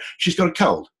said, no, she's got a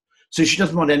cold. So she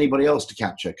doesn't want anybody else to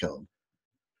catch her cold.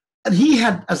 And he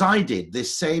had, as I did,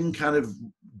 this same kind of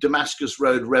Damascus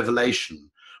Road revelation,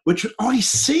 which, I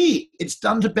see, it's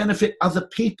done to benefit other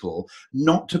people,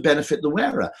 not to benefit the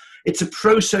wearer. It's a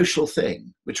pro-social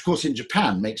thing, which, of course, in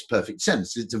Japan makes perfect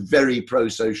sense. It's a very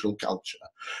pro-social culture.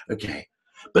 Okay.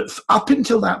 But up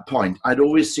until that point, I'd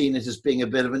always seen it as being a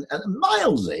bit of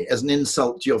mildly as an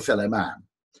insult to your fellow man,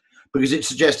 because it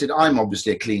suggested I'm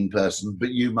obviously a clean person, but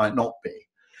you might not be.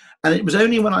 And it was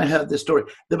only when I heard this story,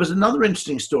 there was another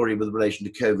interesting story with relation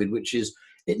to COVID, which is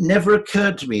it never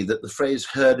occurred to me that the phrase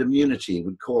herd immunity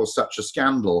would cause such a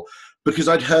scandal, because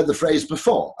I'd heard the phrase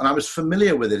before and I was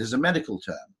familiar with it as a medical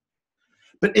term.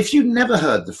 But if you'd never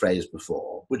heard the phrase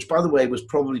before, which, by the way, was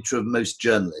probably true of most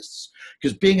journalists,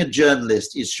 because being a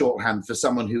journalist is shorthand for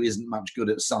someone who isn't much good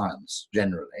at science,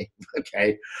 generally,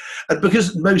 okay? And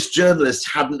because most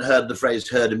journalists hadn't heard the phrase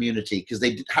herd immunity because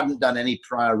they hadn't done any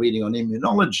prior reading on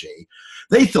immunology,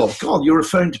 they thought, God, you're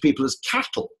referring to people as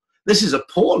cattle. This is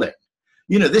appalling.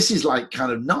 This is like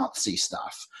kind of Nazi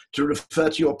stuff, to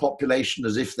refer to your population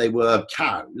as if they were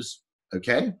cows,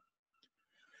 okay?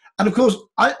 And of course,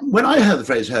 when I heard the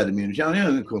phrase herd immunity,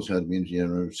 of course, herd immunity,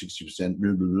 60%,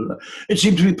 blah, blah, blah, it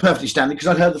seemed to be perfectly standard because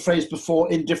I'd heard the phrase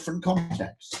before in different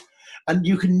contexts. And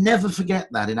you can never forget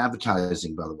that in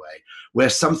advertising, by the way, where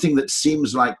something that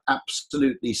seems like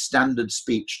absolutely standard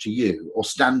speech to you or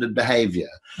standard behavior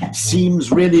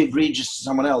seems really egregious to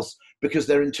someone else because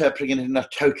they're interpreting it in a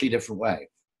totally different way.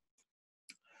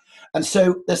 And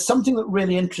so there's something that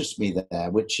really interests me there,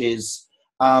 which is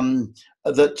to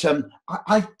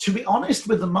be honest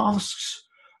with the masks,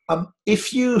 I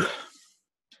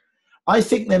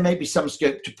think there may be some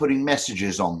scope to putting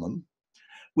messages on them,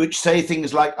 which say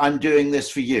things like, I'm doing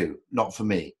this for you, not for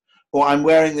me. Or I'm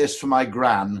wearing this for my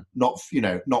gran, not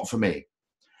for me.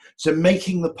 So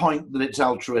making the point that it's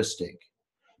altruistic,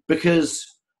 because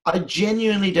I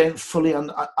genuinely don't fully,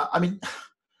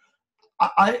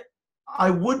 I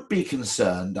would be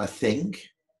concerned, I think,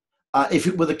 if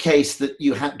it were the case that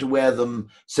you had to wear them,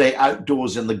 say,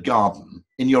 outdoors in the garden,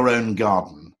 in your own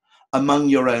garden, among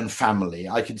your own family.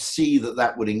 I could see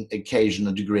that would occasion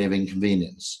a degree of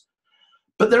inconvenience.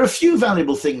 But there are a few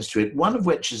valuable things to it, one of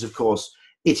which is, of course,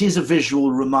 it is a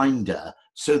visual reminder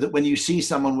so that when you see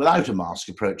someone without a mask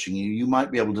approaching you, you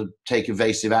might be able to take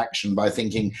evasive action by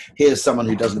thinking, here's someone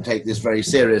who doesn't take this very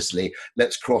seriously,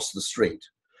 let's cross the street.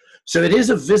 So it is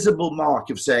a visible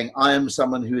mark of saying, I am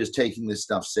someone who is taking this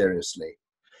stuff seriously.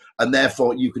 And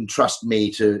therefore, you can trust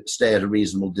me to stay at a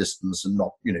reasonable distance and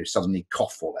not, suddenly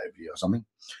cough all over you or something.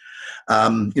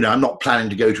 I'm not planning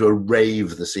to go to a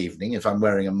rave this evening if I'm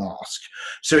wearing a mask.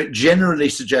 So it generally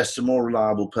suggests a more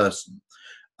reliable person.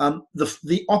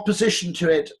 The opposition to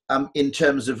it in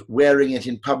terms of wearing it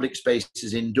in public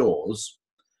spaces indoors,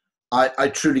 I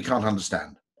truly can't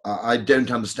understand. I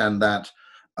don't understand that.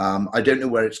 I don't know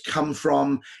where it's come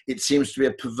from. It seems to be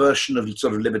a perversion of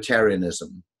sort of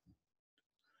libertarianism.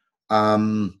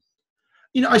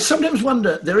 I sometimes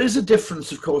wonder, there is a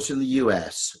difference, of course, in the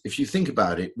US, if you think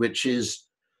about it, which is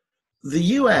the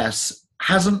US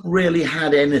hasn't really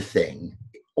had anything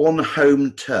on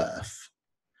home turf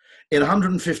in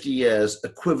 150 years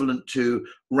equivalent to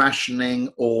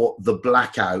rationing or the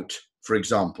blackout, for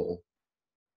example.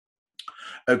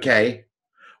 Okay,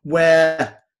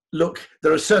 where, look,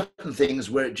 there are certain things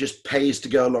where it just pays to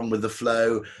go along with the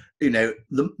flow.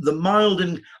 The mild,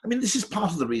 and this is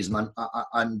part of the reason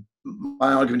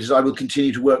my argument is I will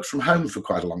continue to work from home for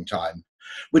quite a long time,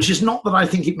 which is not that I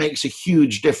think it makes a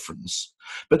huge difference,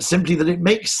 but simply that it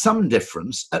makes some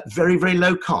difference at very, very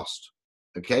low cost.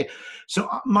 Okay, so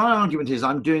my argument is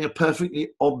I'm doing a perfectly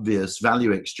obvious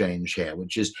value exchange here,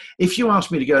 which is if you ask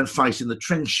me to go and fight in the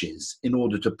trenches in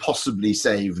order to possibly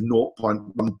save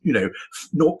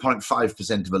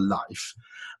 0.5% of a life,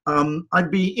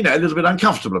 I'd be, a little bit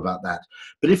uncomfortable about that.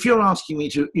 But if you're asking me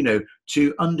to,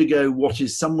 to undergo what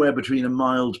is somewhere between a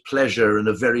mild pleasure and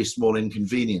a very small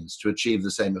inconvenience to achieve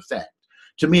the same effect,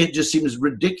 To me, it just seems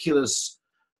ridiculous,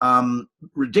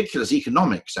 ridiculous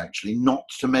economics, actually, not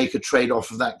to make a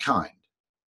trade-off of that kind.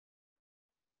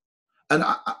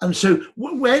 And so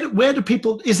where do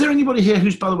people, is there anybody here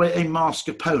who's, by the way, a mask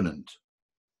opponent?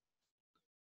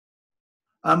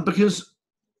 Because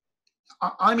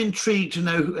I'm intrigued to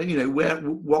know, you know,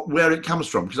 where it comes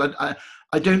from, because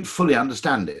I don't fully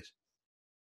understand it.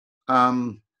 I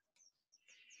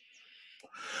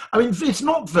mean, it's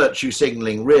not virtue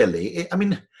signaling, really. I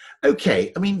mean,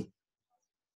 okay. I mean,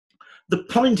 the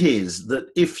point is that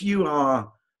if you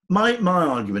are, my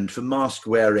argument for mask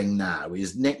wearing now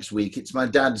is next week, it's my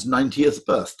dad's 90th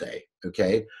birthday,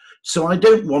 okay? So I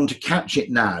don't want to catch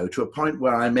it now to a point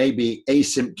where I may be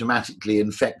asymptomatically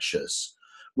infectious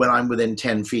when I'm within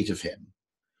 10 feet of him.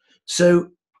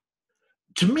 So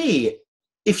to me,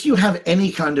 if you have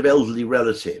any kind of elderly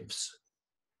relatives,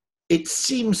 it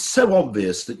seems so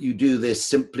obvious that you do this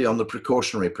simply on the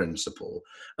precautionary principle,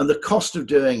 and the cost of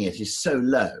doing it is so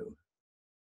low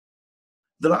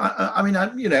that I mean,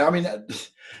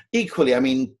 equally, I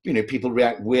mean, you know, people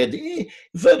react weirdly.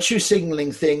 Virtue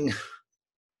signaling thing,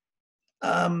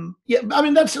 yeah, I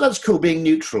mean, that's cool, being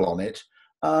neutral on it.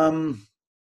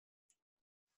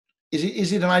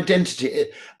 Is it an identity?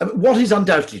 I mean, what is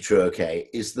undoubtedly true, okay,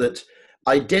 is that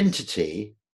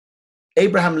identity,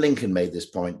 Abraham Lincoln made this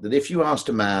point, that if you asked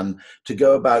a man to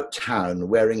go about town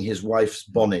wearing his wife's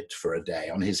bonnet for a day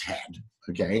on his head,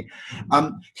 okay,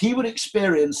 he would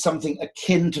experience something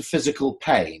akin to physical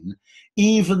pain,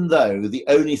 even though the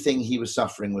only thing he was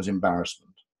suffering was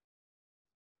embarrassment.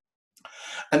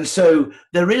 And so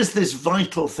there is this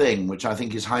vital thing, which I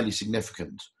think is highly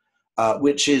significant,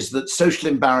 which is that social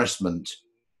embarrassment,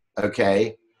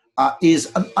 okay,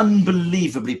 is an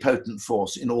unbelievably potent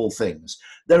force in all things.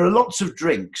 There are lots of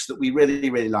drinks that we really,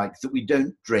 really like that we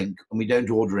don't drink and we don't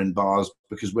order in bars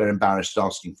because we're embarrassed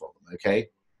asking for them, okay?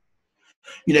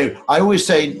 You know, I always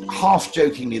say, half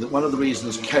jokingly, that one of the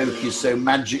reasons Coke is so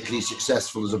magically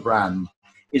successful as a brand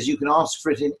is you can ask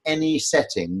for it in any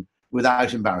setting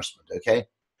without embarrassment, okay?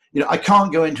 You know, I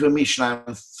can't go into a Michelin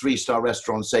 3-star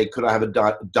restaurant and say, could I have a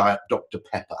diet Dr.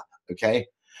 Pepper, okay?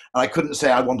 And I couldn't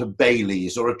say I want a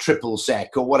Bailey's or a triple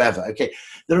sec or whatever, okay?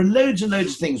 There are loads and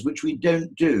loads of things which we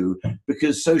don't do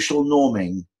because social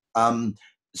norming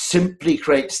simply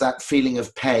creates that feeling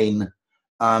of pain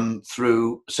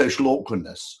through social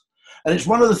awkwardness. And it's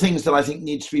one of the things that I think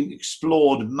needs to be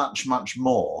explored much, much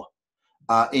more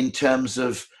in terms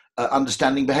of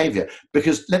understanding behavior.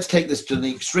 Because let's take this to the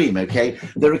extreme, okay?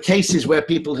 There are cases where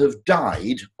people have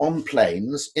died on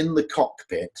planes in the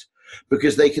cockpit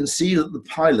because they can see that the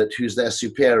pilot, who's their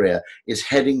superior, is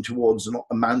heading towards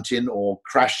a mountain or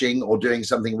crashing or doing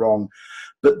something wrong,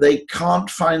 but they can't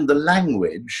find the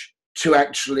language to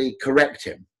actually correct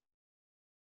him.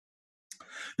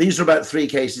 These are about 3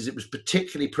 cases. It was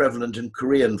particularly prevalent in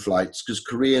Korean flights because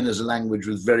Korean is a language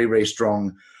with very, very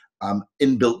strong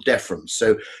inbuilt deference.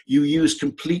 So you use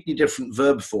completely different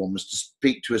verb forms to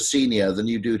speak to a senior than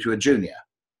you do to a junior.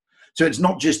 So it's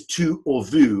not just tu or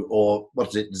vu or what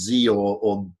is it, sie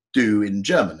or du in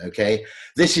German, okay?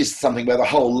 This is something where the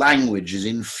whole language is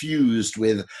infused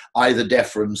with either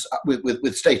deference,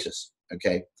 with status,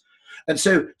 okay? And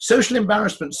so social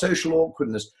embarrassment, social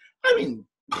awkwardness, I mean,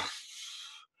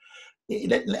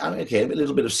 okay, a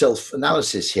little bit of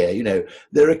self-analysis here. You know,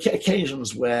 there are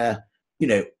occasions where, you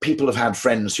know, people have had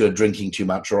friends who are drinking too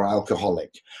much or are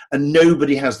alcoholic, and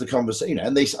nobody has the conversation. You know,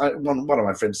 and one of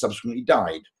my friends subsequently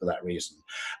died for that reason,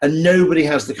 and nobody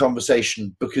has the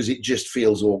conversation because it just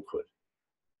feels awkward.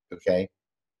 Okay,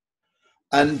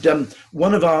 and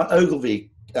one of our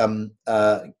Ogilvy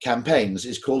campaigns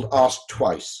is called "Ask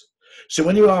Twice." So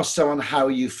when you ask someone how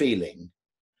are you feeling,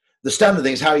 the standard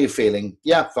thing is, how are you feeling?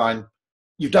 Yeah, fine.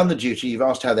 You've done the duty. You've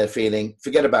asked how they're feeling.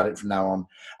 Forget about it from now on.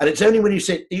 And it's only when you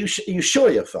say, are you sure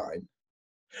you're fine,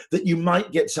 that you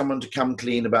might get someone to come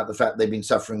clean about the fact they've been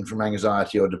suffering from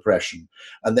anxiety or depression.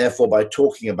 And therefore, by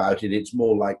talking about it, it's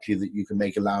more likely that you can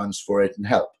make allowance for it and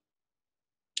help.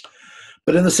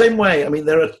 But in the same way, I mean,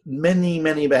 there are many,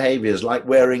 many behaviors like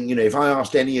wearing, you know, if I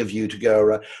asked any of you to go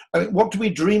around, I mean, what do we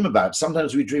dream about?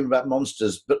 Sometimes we dream about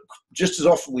monsters, but just as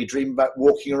often we dream about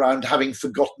walking around having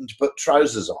forgotten to put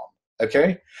trousers on,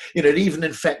 okay? You know, it even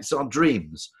infects our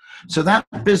dreams. So that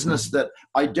business that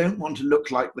I don't want to look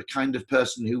like the kind of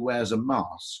person who wears a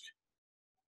mask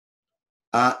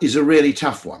is a really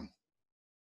tough one.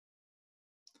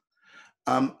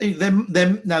 Now,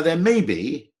 there may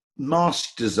be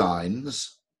mask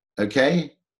designs,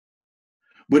 okay,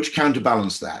 which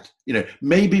counterbalance that. You know,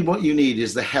 maybe what you need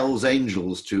is the Hell's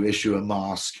Angels to issue a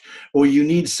mask, or you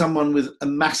need someone with a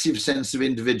massive sense of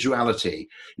individuality.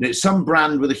 You know, some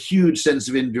brand with a huge sense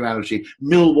of individuality,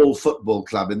 Millwall Football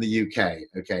Club in the UK,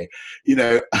 okay? You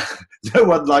know, no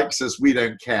one likes us, we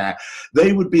don't care.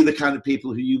 They would be the kind of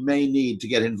people who you may need to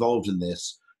get involved in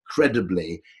this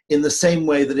credibly, in the same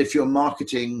way that if you're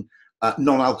marketing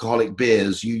non-alcoholic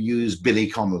beers, you use Billy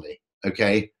Connolly,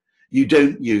 okay? You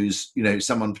don't use, you know,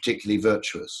 someone particularly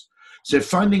virtuous. So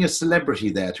finding a celebrity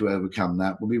there to overcome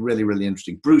that would be really, really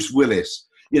interesting. Bruce Willis,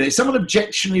 you know, someone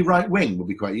objectionably right-wing would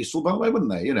be quite useful, by the way,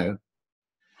 wouldn't they? You know,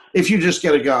 if you just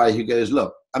get a guy who goes,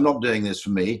 look, I'm not doing this for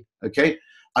me, okay?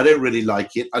 I don't really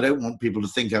like it. I don't want people to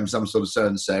think I'm some sort of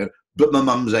so-and-so, but my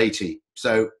mum's 80.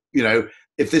 So, you know,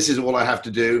 if this is all I have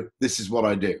to do, this is what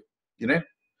I do, you know?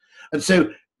 And so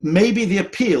maybe the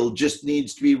appeal just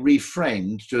needs to be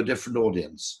reframed to a different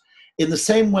audience. In the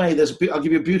same way, I'll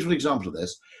give you a beautiful example of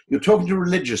this. You're talking to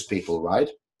religious people, right?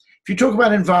 If you talk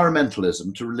about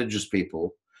environmentalism to religious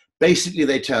people, basically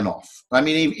they turn off. I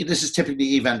mean, this is typically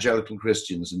evangelical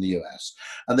Christians in the US.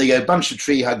 And they go, bunch of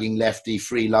tree-hugging lefty,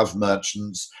 free love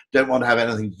merchants, don't want to have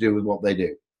anything to do with what they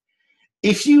do.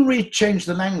 If you change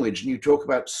the language and you talk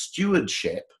about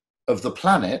stewardship of the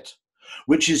planet,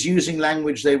 which is using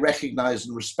language they recognize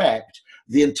and respect,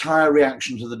 the entire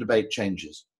reaction to the debate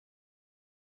changes.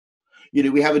 You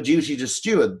know, we have a duty to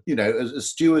steward, you know, as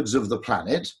stewards of the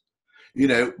planet. You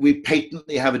know, we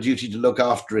patently have a duty to look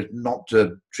after it, not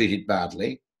to treat it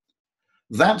badly.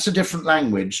 That's a different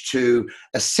language to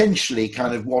essentially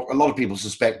kind of what a lot of people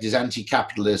suspect is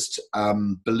anti-capitalist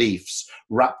beliefs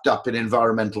wrapped up in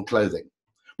environmental clothing,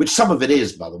 which some of it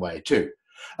is, by the way, too.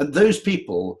 And those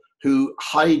people who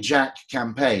hijack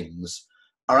campaigns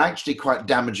are actually quite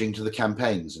damaging to the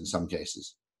campaigns in some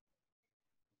cases.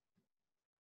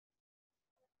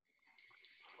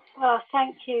 Well,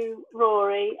 thank you,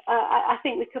 Rory. I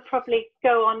think we could probably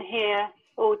go on here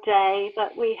all day,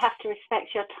 but we have to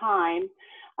respect your time.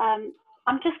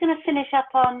 I'm just going to finish up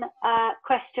on a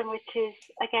question which is,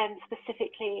 again,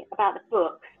 specifically about the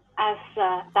book, as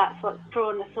that's what's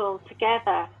drawn us all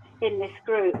together in this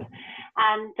group.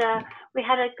 And we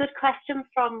had a good question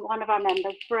from one of our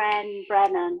members,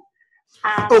 Brennan.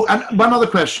 Oh, and one other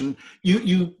question.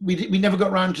 We never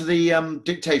got round to the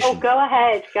dictation. Oh, go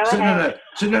ahead. Go ahead.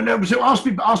 No. So ask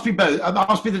me both.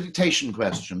 Ask me the dictation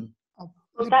question.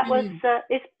 Well, that was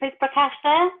is Prakash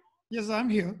there? Yes, I'm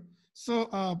here.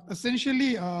 So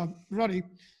essentially, Rory,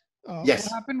 yes.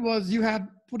 What happened was you had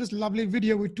put this lovely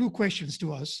video with two questions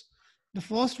to us. The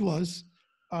first was,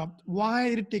 why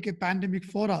did it take a pandemic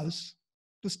for us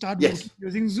to start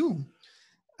using Zoom?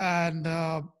 And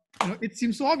you know, it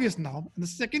seems so obvious now. And the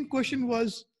second question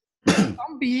was,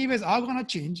 some behaviors are going to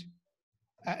change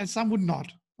and some would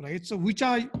not, right? So which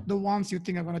are the ones you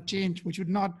think are going to change, which would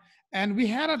not? And we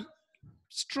had a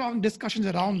strong discussions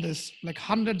around this, like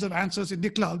hundreds of answers in the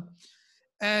club.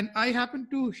 And I happened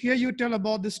to hear you tell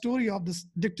about the story of this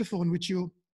dictaphone, which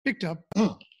you picked up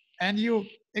and you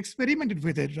experimented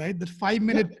with it, right? That 5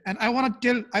 minute, and I want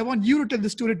you to tell the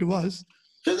story to us.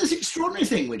 So this extraordinary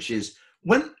thing, which is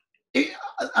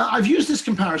I've used this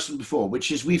comparison before,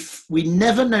 which is we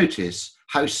never notice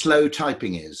how slow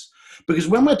typing is, because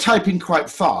when we're typing quite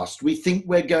fast, we think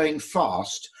we're going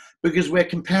fast because we're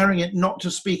comparing it not to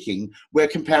speaking, we're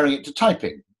comparing it to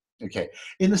typing. Okay.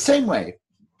 In the same way,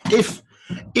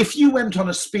 if you went on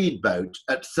a speedboat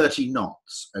at 30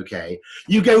 knots, okay,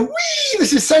 you go, whee,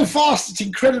 this is so fast, it's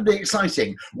incredibly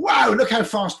exciting. Wow, look how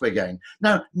fast we're going.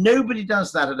 Now, nobody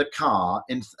does that at a car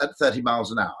at 30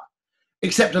 miles an hour.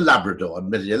 Except a Labrador,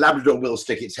 admittedly. A Labrador will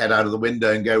stick its head out of the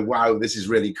window and go, wow, this is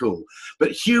really cool.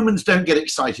 But humans don't get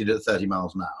excited at 30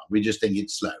 miles an hour. We just think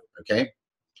it's slow, okay?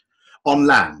 On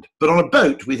land. But on a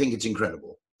boat, we think it's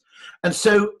incredible. And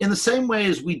so in the same way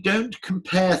as we don't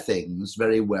compare things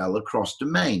very well across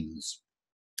domains.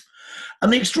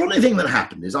 And the extraordinary thing that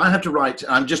happened is I had to write,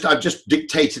 I've just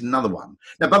dictated another one.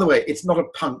 Now, by the way, it's not a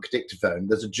punk dictaphone.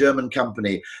 There's a German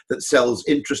company that sells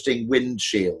interesting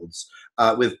windshields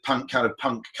with punk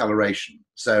coloration.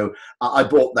 So I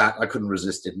bought that, I couldn't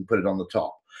resist it and put it on the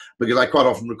top because I quite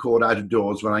often record out of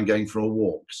doors when I'm going for a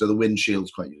walk. So the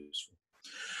windshield's quite useful.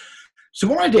 So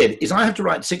what I did is I had to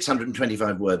write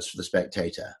 625 words for the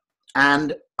Spectator.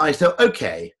 And I thought,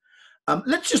 okay,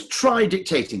 let's just try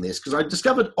dictating this, because I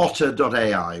discovered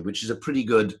otter.ai, which is a pretty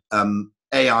good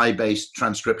AI-based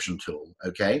transcription tool,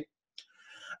 okay?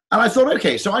 And I thought,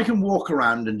 okay, so I can walk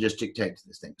around and just dictate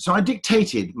this thing. So I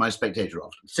dictated my Spectator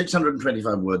often.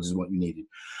 625 words is what you needed.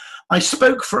 I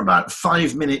spoke for about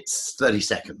 5 minutes, 30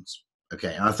 seconds,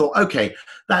 okay? And I thought, okay,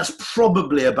 that's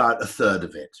probably about a third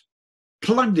of it.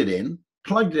 plugged it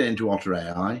into Otter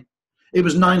AI. It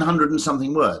was 900 and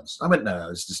something words. I went, no,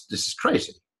 this is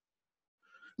crazy.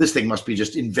 This thing must be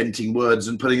just inventing words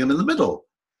and putting them in the middle.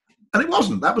 And it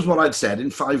wasn't. That was what I'd said in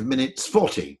 5 minutes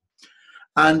 40.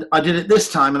 And I did it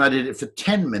this time, and I did it for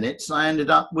 10 minutes. And I ended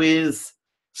up with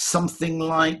something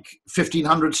like 1,500,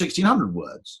 1,600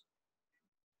 words.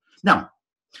 Now,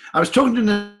 I was talking to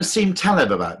Nassim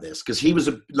Taleb about this because he was,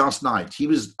 last night, he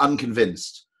was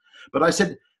unconvinced. But I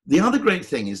said, the other great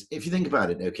thing is, if you think about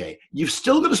it, okay, you've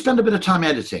still got to spend a bit of time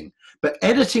editing, but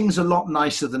editing's a lot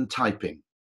nicer than typing.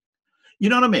 You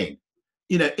know what I mean?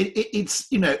 You know,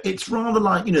 it's rather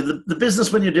like, you know, the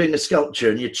business when you're doing a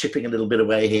sculpture and you're chipping a little bit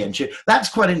away here and that's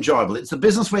quite enjoyable. It's the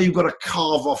business where you've got to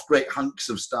carve off great hunks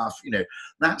of stuff. You know,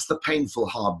 that's the painful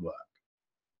hard work.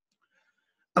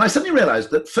 And I suddenly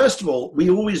realized that, first of all, we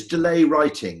always delay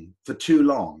writing for too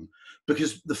long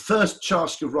because the first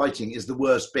task of writing is the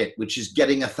worst bit, which is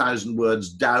getting 1,000 words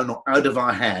down or out of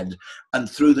our head and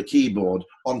through the keyboard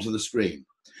onto the screen.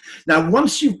 Now,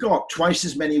 once you've got twice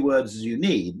as many words as you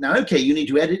need, now, okay, you need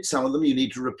to edit some of them, you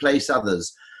need to replace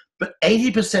others, but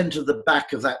 80% of the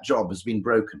back of that job has been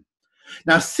broken.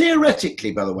 Now,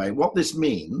 theoretically, by the way, what this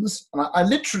means, and I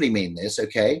literally mean this,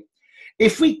 okay,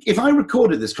 if I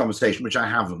recorded this conversation, which I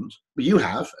haven't, but you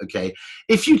have, okay,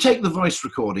 if you take the voice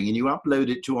recording and you upload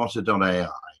it to otter.ai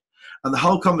and the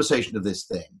whole conversation of this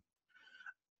thing,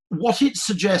 what it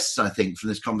suggests, I think, from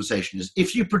this conversation is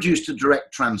if you produced a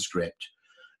direct transcript,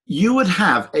 you would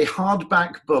have a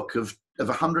hardback book of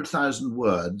 100,000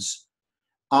 words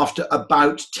after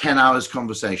about 10 hours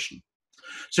conversation.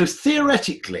 So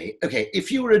theoretically, okay,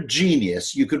 if you were a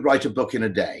genius, you could write a book in a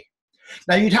day.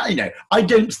 Now,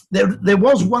 there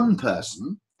was one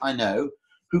person I know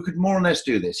who could more or less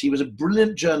do this. He was a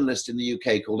brilliant journalist in the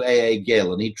UK called A.A.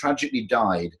 Gill, and he tragically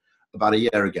died about a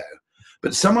year ago.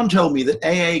 But someone told me that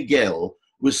A.A. Gill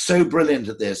was so brilliant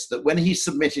at this that when he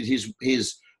submitted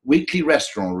his weekly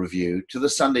restaurant review to the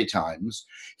Sunday Times,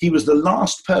 he was the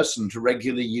last person to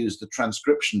regularly use the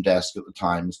transcription desk at the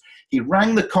Times. He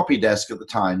rang the copy desk at the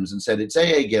Times and said, "It's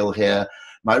A.A. Gill here,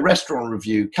 my restaurant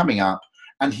review coming up."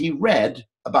 And he read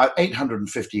about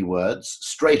 850 words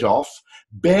straight off,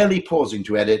 barely pausing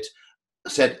to edit,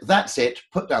 said, "That's it,"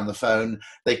 put down the phone.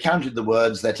 They counted the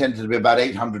words. There tended to be about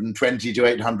 820 to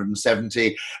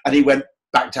 870, and he went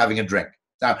back to having a drink.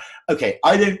 Now, okay,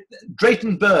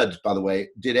 Drayton Bird, by the way,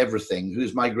 did everything,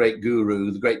 who's my great guru,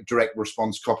 the great direct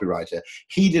response copywriter.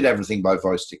 He did everything by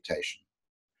voice dictation.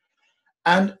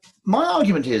 And my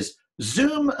argument is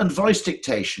Zoom and voice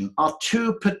dictation are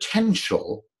two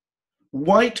potential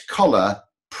white-collar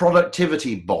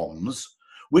productivity bombs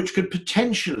which could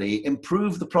potentially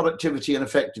improve the productivity and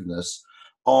effectiveness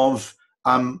of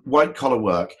white-collar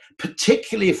work,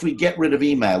 particularly if we get rid of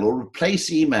email or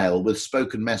replace email with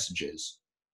spoken messages.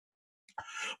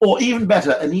 Or even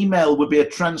better, an email would be a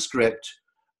transcript.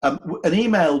 An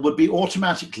email would be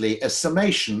automatically a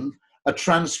summation, a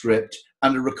transcript,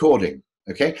 and a recording.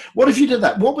 Okay, what if you did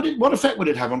that? What effect would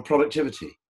it have on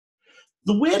productivity?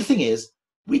 The weird thing is,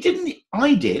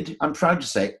 I'm proud to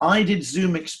say, I did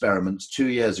Zoom experiments 2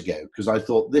 years ago because I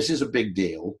thought this is a big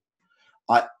deal.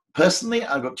 Personally,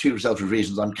 I've got two selfish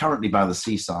reasons. I'm currently by the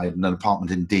seaside in an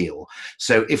apartment in Deal.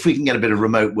 So if we can get a bit of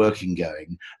remote working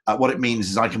going, what it means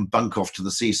is I can bunk off to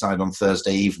the seaside on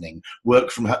Thursday evening, work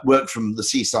from the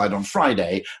seaside on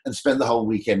Friday, and spend the whole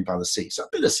weekend by the sea. So a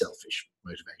bit of selfish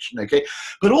motivation, okay?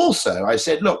 But also I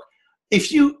said, look,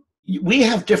 we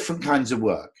have different kinds of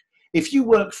work. If you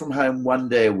work from home 1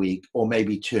 day a week or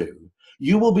maybe 2,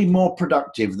 you will be more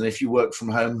productive than if you work from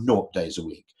home 0 days a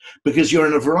week, because you're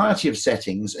in a variety of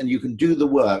settings and you can do the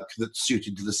work that's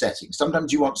suited to the setting.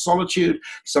 Sometimes you want solitude,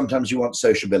 sometimes you want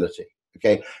sociability.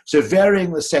 Okay, so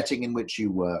varying the setting in which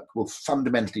you work will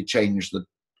fundamentally change the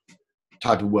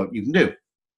type of work you can do.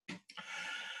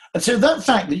 And so that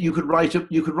fact that you could write a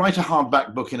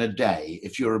hardback book in a day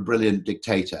if you're a brilliant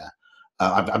dictator,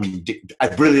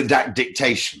 a brilliant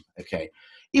dictation, okay,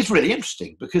 is really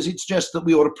interesting, because it's just that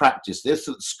we ought to practice this,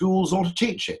 that schools ought to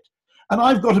teach it. And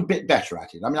I've got a bit better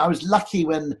at it. I mean, I was lucky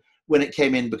when it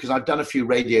came in, because I've done a few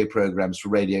radio programs for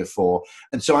Radio 4.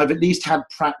 And so I've at least had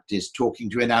practice talking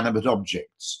to inanimate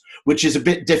objects, which is a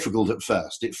bit difficult at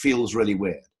first. It feels really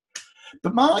weird.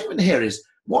 But my argument here is,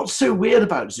 what's so weird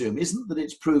about Zoom isn't that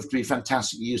it's proved to be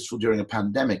fantastically useful during a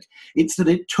pandemic. It's that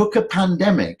it took a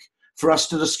pandemic for us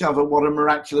to discover what a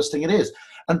miraculous thing it is.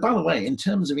 And by the way, in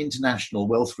terms of international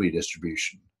wealth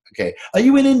redistribution, okay, are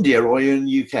you in India or are you in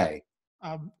the UK?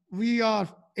 We are,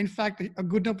 in fact, a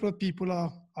good number of people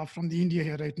are from the India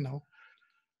here right now.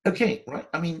 Okay, right.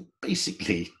 I mean,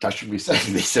 basically, I should be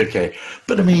saying this, okay.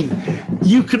 But I mean,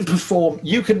 you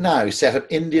can now set up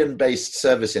Indian-based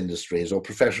service industries or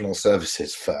professional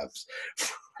services firms.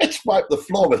 Let's wipe the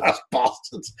floor with us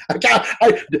bastards.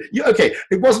 Okay,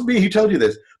 it wasn't me who told you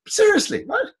this. But seriously,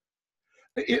 right?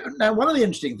 Now, one of the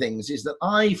interesting things is that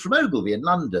I, from Ogilvy in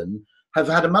London, have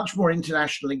had a much more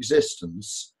international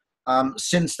existence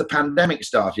since the pandemic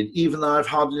started, even though I've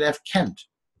hardly left Kent.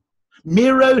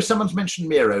 Miro, someone's mentioned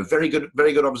Miro. Very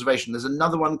good observation. There's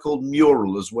another one called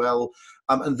Mural as well.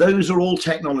 And those are all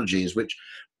technologies which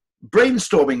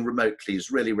brainstorming remotely is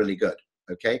really, really good.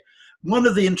 Okay. One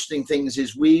of the interesting things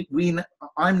is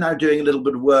I'm now doing a little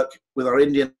bit of work with our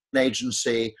Indian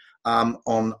agency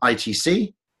on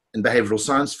ITC in behavioral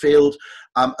science field.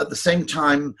 At the same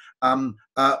time,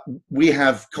 we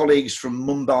have colleagues from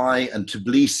Mumbai and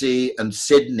Tbilisi and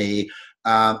Sydney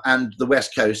and the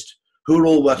West Coast who are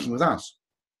all working with us.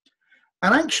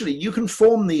 And actually, you can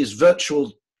form these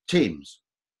virtual teams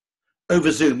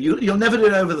over Zoom. You'll never do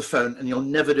it over the phone, and you'll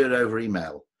never do it over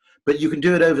email, but you can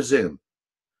do it over Zoom.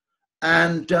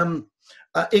 And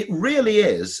it really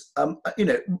is,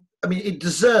 it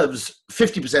deserves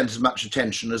 50% as much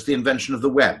attention as the invention of the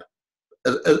web,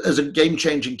 as a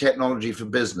game-changing technology for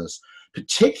business,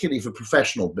 particularly for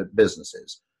professional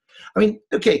businesses. I mean,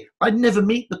 okay, I'd never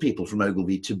meet the people from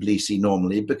Ogilvy to Tbilisi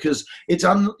normally because it's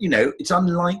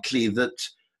unlikely that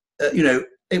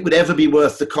it would ever be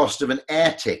worth the cost of an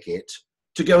air ticket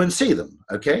to go and see them.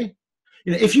 Okay,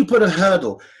 if you put a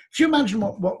hurdle, if you imagine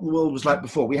what the world was like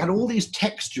before, we had all these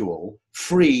textual,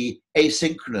 free,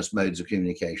 asynchronous modes of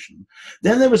communication.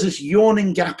 Then there was this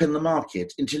yawning gap in the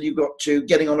market until you got to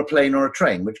getting on a plane or a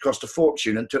train, which cost a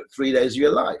fortune and took 3 days of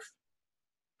your life.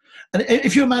 And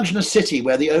if you imagine a city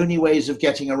where the only ways of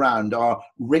getting around are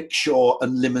rickshaw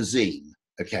and limousine,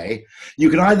 okay, you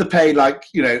can either pay like,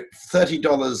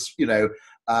 $30,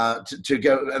 to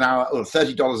go an hour, or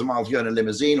 $30 a mile to go in a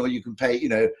limousine, or you can pay,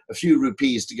 a few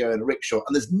rupees to go in a rickshaw,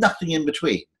 and there's nothing in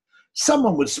between.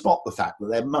 Someone would spot the fact that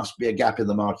there must be a gap in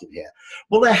the market here.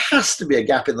 Well, there has to be a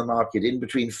gap in the market in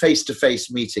between face-to-face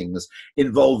meetings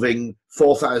involving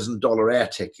 $4,000 air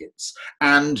tickets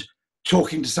and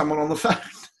talking to someone on the phone.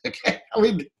 Okay, I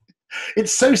mean,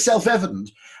 it's so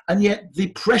self-evident, and yet the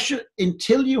pressure,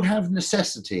 until you have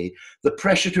necessity, the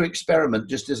pressure to experiment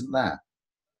just isn't there.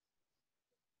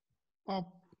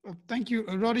 Thank you,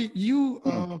 Rory. You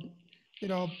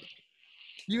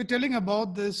were telling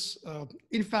about this.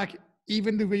 In fact,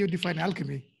 even the way you define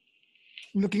alchemy,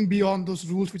 looking beyond those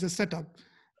rules which are set up,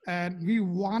 and we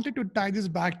wanted to tie this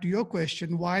back to your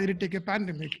question: why did it take a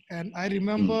pandemic? And I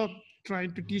remember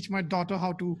trying to teach my daughter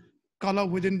how to color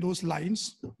within those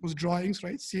lines, those drawings,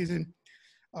 right? She's in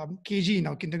KG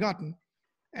now, kindergarten.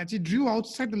 And she drew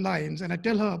outside the lines, and I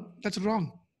tell her, that's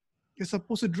wrong. You're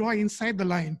supposed to draw inside the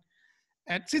line.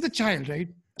 And she's a child, right?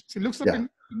 She looks up at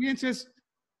me and says,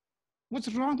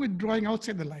 what's wrong with drawing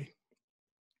outside the line,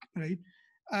 right?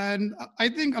 And I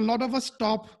think a lot of us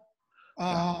stop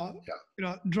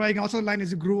drawing outside the line as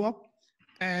you grow up.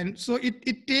 And so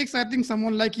it takes, I think,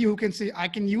 someone like you who can say, I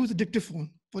can use a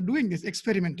dictaphone for doing this,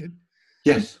 experimented.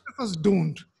 Yes. Most of us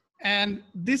don't. And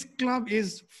this club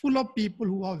is full of people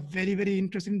who are very, very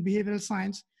interested in behavioral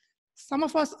science. Some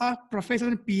of us are professors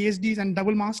and PhDs and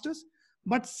double masters,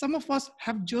 but some of us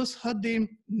have just heard the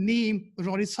name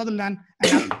Rory Sutherland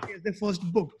and Alchemy as their first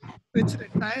book. It's an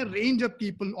entire range of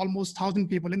people, almost 1,000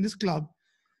 people in this club.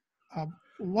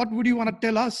 What would you want to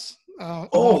tell us about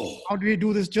how do we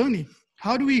do this journey?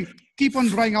 How do we keep on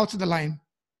drawing outside the line?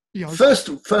 First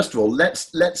of all, let's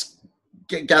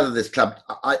gather this club.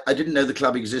 I didn't know the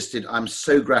club existed. I'm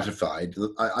so gratified.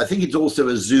 I think it's also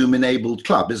a Zoom-enabled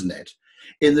club, isn't it?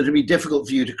 In that it'd be difficult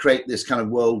for you to create this kind of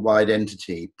worldwide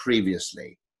entity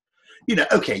previously.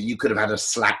 Okay, you could have had a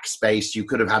Slack space. You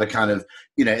could have had a kind of,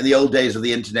 in the old days of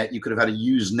the internet, you could have had a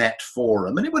Usenet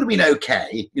forum, and it would have been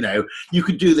okay. You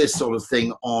could do this sort of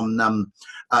thing on, on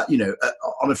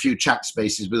a few chat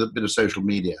spaces with a bit of social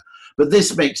media. But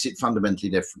this makes it fundamentally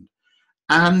different.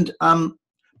 And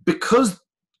because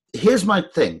here's my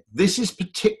thing, this is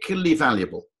particularly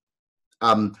valuable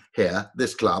here,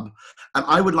 this club, and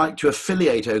I would like to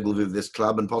affiliate Ogilvy with this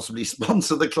club and possibly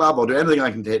sponsor the club or do anything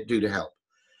I can do to help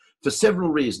for several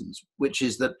reasons, which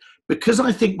is that because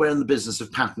I think we're in the business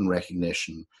of pattern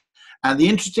recognition, and the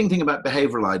interesting thing about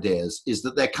behavioral ideas is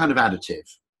that they're kind of additive.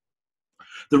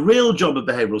 The real job of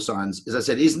behavioral science, as I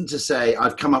said, isn't to say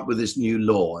I've come up with this new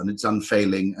law and it's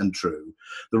unfailing and true.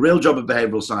 The real job of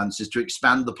behavioral science is to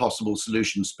expand the possible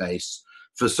solution space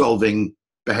for solving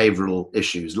behavioral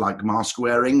issues like mask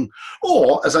wearing,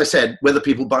 or, as I said, whether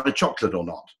people buy chocolate or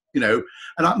not. And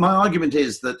my argument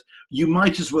is that you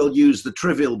might as well use the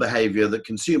trivial behavior that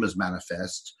consumers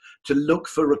manifest to look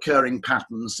for recurring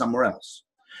patterns somewhere else.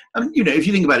 And, if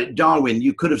you think about it, Darwin,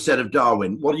 you could have said of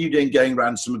Darwin, what are you doing going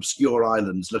around some obscure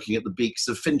islands looking at the beaks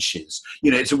of finches?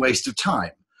 It's a waste of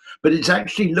time. But it's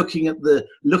actually looking at the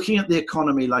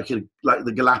economy like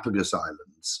the Galapagos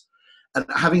Islands, and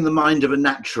having the mind of a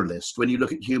naturalist when you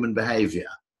look at human behavior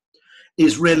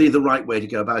is really the right way to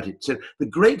go about it. So the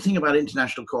great thing about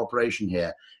international cooperation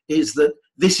here is that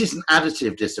this is an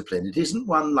additive discipline. It isn't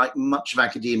one like much of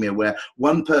academia where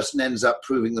one person ends up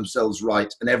proving themselves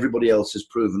right and everybody else is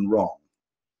proven wrong.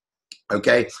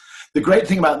 Okay? The great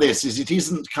thing about this is it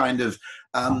isn't kind of,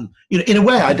 in a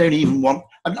way I don't even want,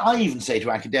 and I even say to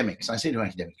academics,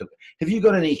 look, have you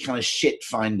got any kind of shit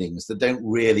findings that don't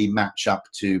really match up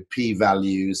to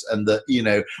p-values and that,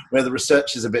 where the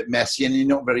research is a bit messy and you're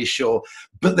not very sure,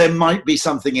 but there might be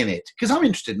something in it? Because I'm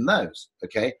interested in those,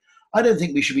 okay? I don't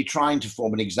think we should be trying to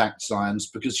form an exact science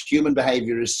because human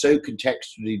behavior is so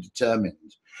contextually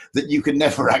determined that you can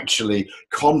never actually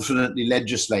confidently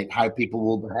legislate how people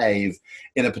will behave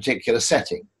in a particular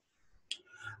setting.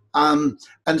 And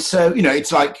so,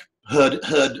 it's like herd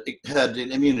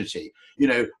immunity.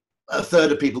 A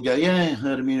third of people go, yeah,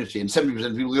 herd immunity. And 70%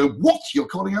 of people go, what? You're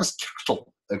calling us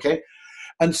cattle? Okay.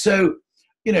 And so,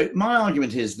 my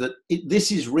argument is that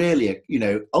this is really,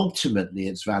 ultimately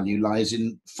its value lies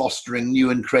in fostering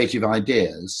new and creative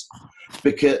ideas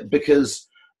because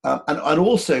and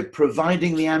also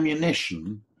providing the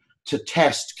ammunition to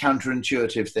test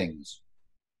counterintuitive things.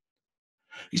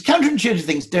 Because counterintuitive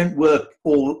things don't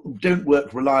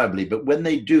work reliably, but when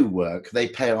they do work, they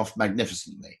pay off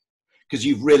magnificently because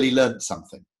you've really learned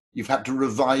something. You've had to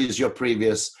revise your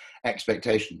previous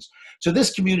expectations. So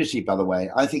this community, by the way,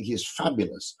 I think is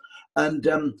fabulous. And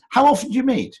how often do you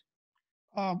meet?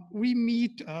 We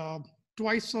meet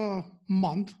twice a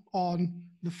month on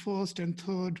the first and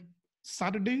third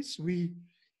Saturdays. We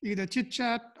either chit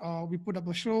chat, we put up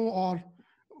a show, or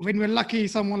when we're lucky,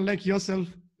 someone like yourself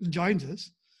joins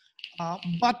us.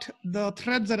 But the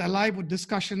threads are alive with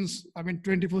discussions,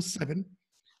 24/7.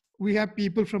 We have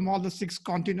people from all the 6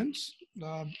 continents.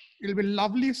 It'll be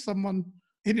lovely if someone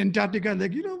in Antarctica,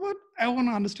 like, what? I want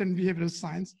to understand behavioral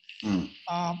science.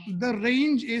 The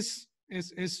range is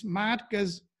mad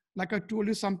because, like I told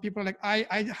you, some people are like,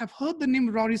 I have heard the name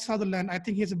Rory Sutherland. I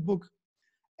think he has a book.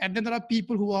 And then there are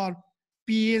people who are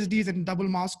PhDs and double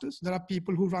masters. There are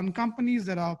people who run companies.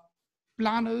 There are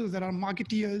planners. There are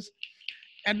marketeers.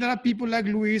 And there are people like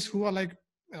Luis who are like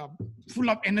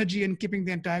full of energy and keeping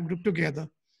the entire group together.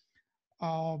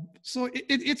 So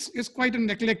it's quite an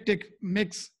eclectic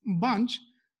mix bunch.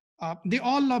 They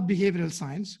all love behavioral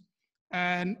science.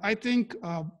 And I think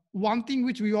one thing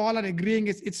which we all are agreeing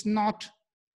is it's not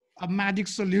a magic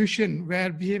solution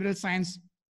where behavioral science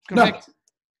corrects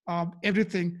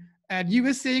everything. And you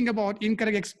were saying about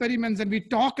incorrect experiments, and we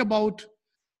talk about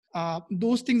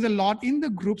those things a lot in the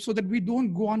group so that we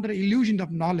don't go under illusion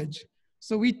of knowledge.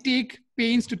 So we take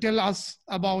pains to tell us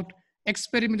about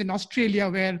experiment in Australia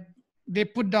where they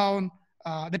put down,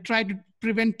 they try to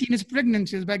prevent teenage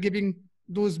pregnancies by giving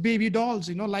those baby dolls,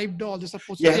 live dolls. They're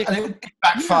supposed to take. And it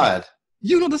backfired.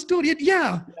 You know the story?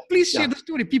 Yeah. Please share the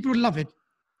story. People would love it.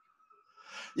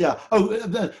 Yeah.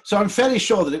 So I'm fairly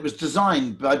sure that it was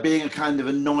designed by being a kind of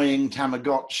annoying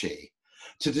Tamagotchi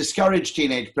to discourage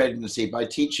teenage pregnancy by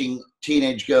teaching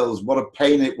teenage girls what a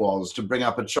pain it was to bring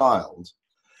up a child.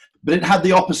 But it had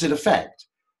the opposite effect.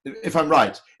 If I'm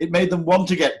right, it made them want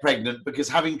to get pregnant because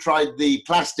having tried the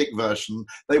plastic version,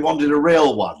 they wanted a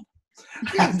real one.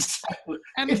 And so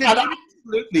it had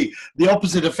absolutely the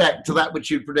opposite effect to that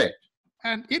which you'd predict.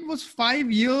 And it was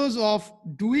 5 years of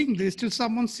doing this till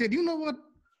someone said, you know what,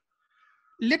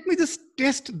 let me just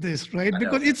test this, right?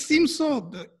 Because it seems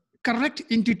so correct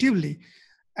intuitively.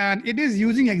 And it is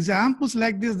using examples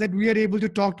like this that we are able to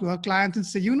talk to our clients and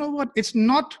say, you know what, it's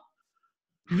not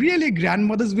really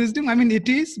grandmother's wisdom. It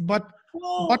is, but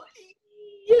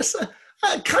yes,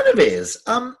 it kind of is,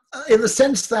 in the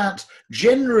sense that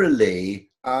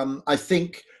generally, I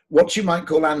think what you might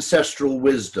call ancestral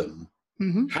wisdom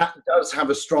does have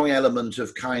a strong element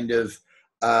of kind of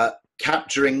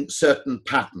capturing certain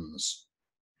patterns,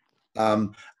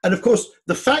 and of course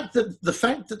the fact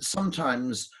that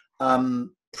sometimes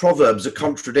proverbs are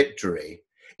contradictory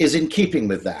is in keeping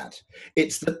with that.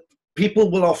 It's that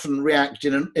people will often react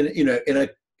in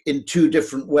 2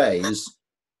 different ways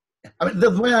I mean, the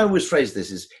way I always phrase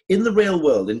this is, in the real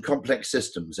world, in complex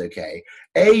systems, okay,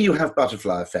 A, you have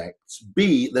butterfly effects.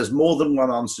 B, there's more than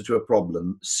one answer to a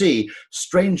problem. C,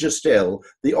 stranger still,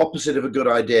 the opposite of a good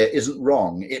idea isn't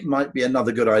wrong. It might be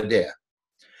another good idea.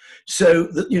 So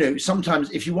that, you know, sometimes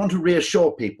if you want to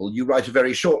reassure people, you write a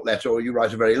very short letter or you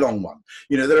write a very long one.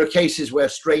 You know, there are cases where,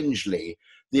 strangely,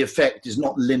 the effect is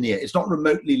not linear. It's not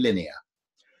remotely linear.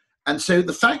 And so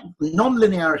the fact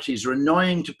non-linearities are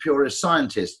annoying to purist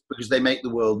scientists because they make the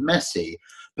world messy,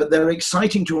 but they're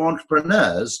exciting to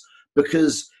entrepreneurs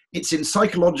because it's in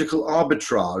psychological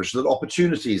arbitrage that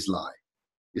opportunities lie.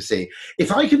 You see,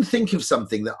 if I can think of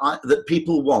something that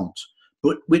people want,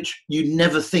 but which you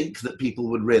never think that people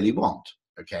would really want,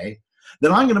 okay,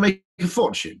 then I'm going to make a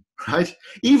fortune, right?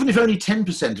 Even if only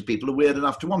 10% of people are weird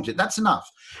enough to want it, that's enough.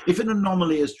 If an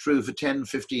anomaly is true for 10,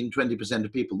 15, 20%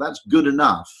 of people, that's good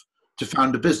enough to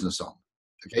found a business on.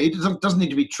 Okay, it doesn't need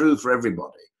to be true for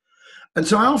everybody. And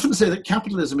so I often say that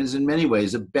capitalism is in many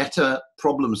ways a better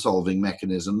problem-solving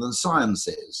mechanism than science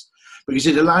is, because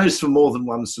it allows for more than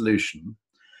one solution,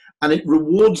 and it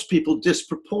rewards people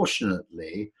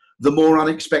disproportionately the more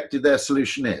unexpected their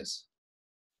solution is.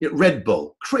 Red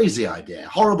Bull, crazy idea,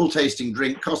 horrible tasting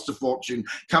drink, costs a fortune,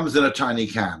 comes in a tiny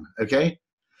can, okay?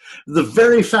 The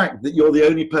very fact that you're the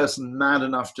only person mad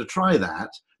enough to try that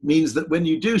means that when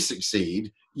you do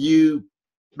succeed, you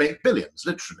make billions,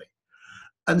 literally.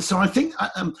 And so I think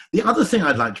the other thing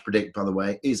I'd like to predict, by the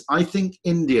way, is I think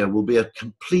India will be a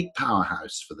complete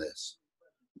powerhouse for this.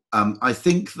 I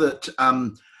think that,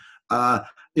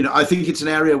 you know, I think it's an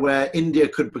area where India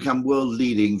could become world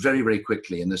leading very, very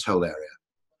quickly in this whole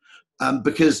area.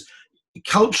 Because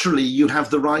culturally, you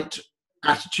have the right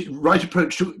attitude, right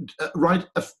approach to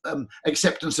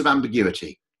acceptance of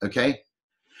ambiguity. Okay,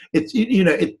 it's, you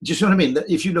know, do you see what I mean?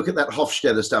 If you look at that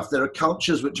Hofstadter stuff, there are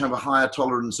cultures which have a higher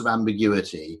tolerance of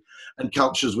ambiguity and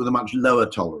cultures with a much lower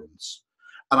tolerance.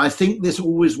 And I think this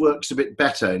always works a bit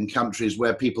better in countries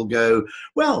where people go,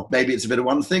 well, maybe it's a bit of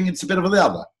one thing, it's a bit of the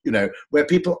other, you know, where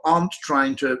people aren't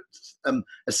trying to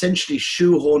essentially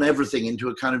shoehorn everything into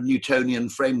a kind of Newtonian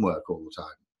framework all the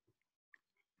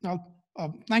time.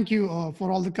 Thank you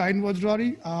for all the kind words,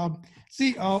 Rory.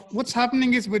 See, what's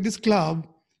happening is with this club,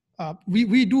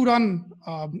 we do run,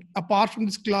 apart from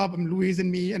this club, Louise and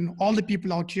me and all the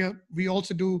people out here, we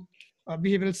also do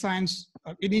behavioral science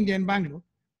in India and Bangalore.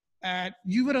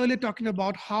 You were earlier talking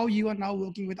about how you are now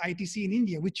working with ITC in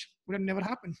India, which would have never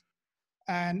happened.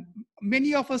 And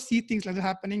many of us see things like that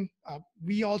happening.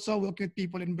 We also work with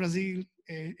people in Brazil,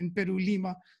 in Peru,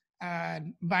 Lima,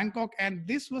 and Bangkok, and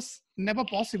this was never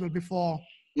possible before.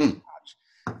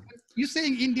 You're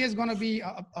saying India is going to be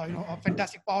a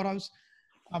fantastic powerhouse.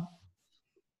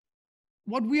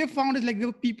 What we have found is, like, there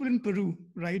were people in Peru,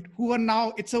 right, who are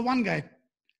now, it's a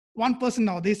one person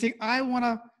now, they say, I want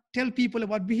to tell people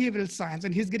about behavioral science,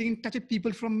 and he's getting in touch with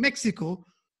people from Mexico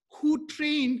who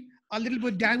trained a little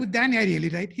bit with Dan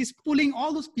Ariely, right? He's pulling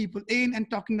all those people in and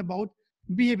talking about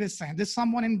behavioral science. There's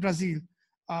someone in Brazil,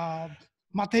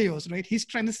 Mateos, right? He's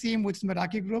trying the same with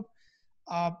Meraki group.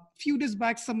 Few days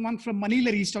back, someone from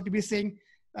Manila reached out to be saying,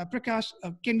 Prakash,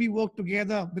 can we work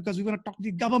together? Because we want to talk to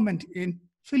the government in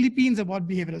Philippines about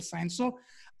behavioral science. So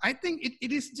I think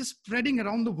it is just spreading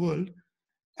around the world.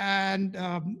 And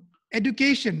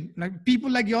education, like people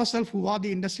like yourself who are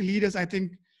the industry leaders, I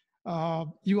think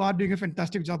you are doing a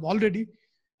fantastic job already.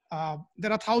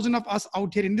 There are thousands of us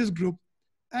out here in this group,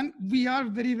 and we are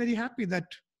very, very happy that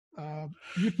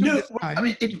you took this time. I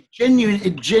mean, it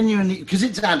genuinely, because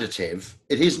it's additive.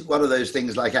 It isn't one of those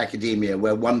things like academia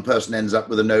where one person ends up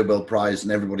with a Nobel Prize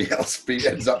and everybody else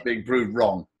ends up being proved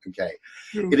wrong. Okay,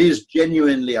 True. It is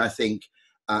genuinely, I think,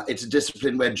 it's a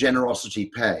discipline where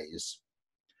generosity pays.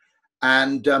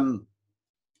 And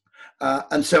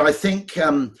so I think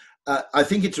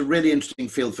it's a really interesting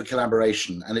field for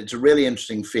collaboration, and it's a really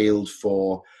interesting field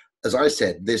for, as I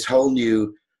said, this whole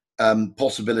new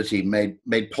possibility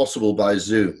made possible by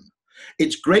Zoom.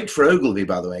 It's great for Ogilvy,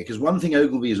 by the way, because one thing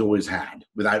Ogilvy has always had,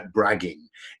 without bragging,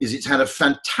 is it's had a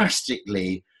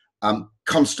fantastically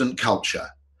constant culture.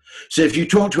 So if you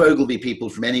talk to Ogilvy people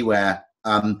from anywhere,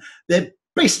 they're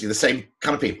basically the same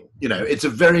kind of people. You know, it's a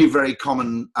very, very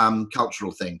common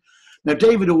cultural thing. Now,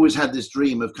 David always had this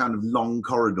dream of kind of long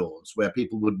corridors where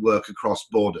people would work across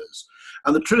borders.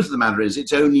 And the truth of the matter is,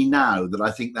 it's only now that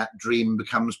I think that dream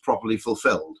becomes properly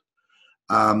fulfilled.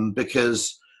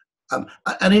 Because,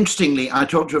 and interestingly, I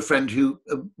talked to a friend who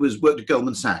worked at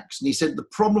Goldman Sachs, and he said the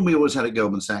problem we always had at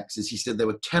Goldman Sachs is, he said, there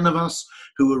were 10 of us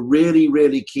who were really,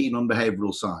 really keen on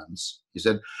behavioral science. He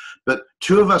said, but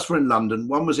 2 of us were in London,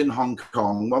 1 was in Hong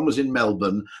Kong, 1 was in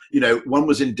Melbourne, you know, 1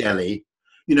 was in Delhi.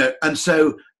 And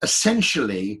so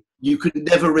essentially you could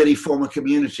never really form a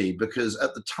community because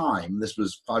at the time, this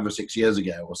was 5 or 6 years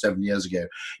ago or 7 years ago,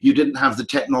 you didn't have the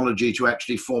technology to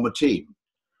actually form a team.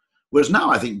 Whereas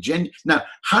now, I think, now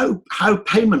how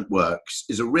payment works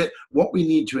is what we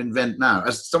need to invent now.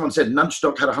 As someone said,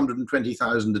 Nudgestock had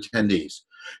 120,000 attendees.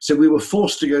 So we were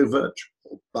forced to go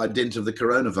virtual by dint of the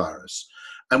coronavirus.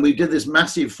 And we did this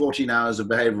massive 14 hours of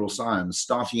behavioral science,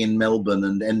 starting in Melbourne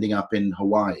and ending up in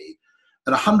Hawaii.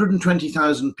 And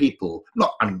 120,000 people,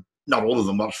 not all of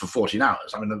them watched for 14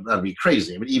 hours. I mean, that'd be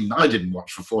crazy. I mean, even I didn't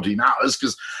watch for 14 hours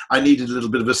because I needed a little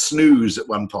bit of a snooze at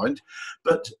one point.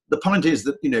 But the point is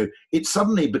that, it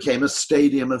suddenly became a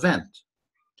stadium event.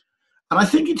 And I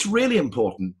think it's really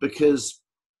important because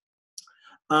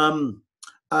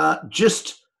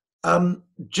just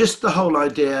the whole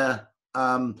idea,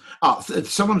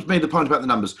 someone's made the point about the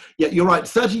numbers. Yeah, you're right.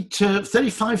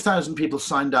 35,000 people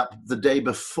signed up the day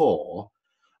before.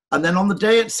 And then on the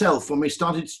day itself, when we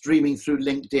started streaming through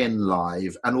LinkedIn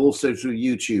Live and also through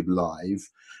YouTube Live,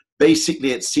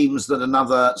 basically it seems that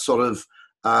another sort of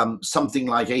something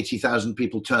like 80,000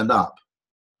 people turned up.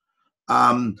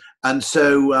 And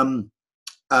so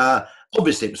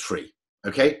obviously it was free,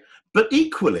 okay? But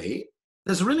equally,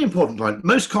 there's a really important point.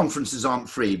 Most conferences aren't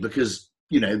free because,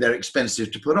 they're expensive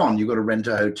to put on. You've got to rent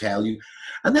a hotel.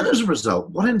 And then as a result,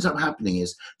 what ends up happening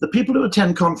is the people who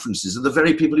attend conferences are the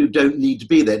very people who don't need to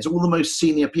be there. It's all the most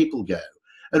senior people go.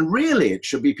 And really, it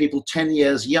should be people 10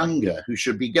 years younger who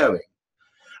should be going.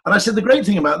 And I said, the great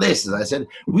thing about this is I said,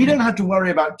 we don't have to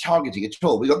worry about targeting at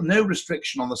all. We've got no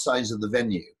restriction on the size of the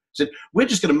venue. I said, we're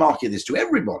just going to market this to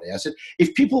everybody. I said,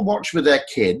 if people watch with their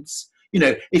kids,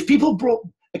 if people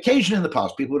occasionally in the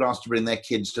past, people would ask to bring their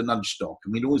kids to Nudgestock,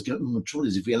 and we'd always go, the trouble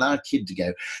is, if we allow a kid to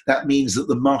go, that means that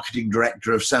the marketing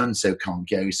director of so-and-so can't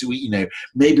go. So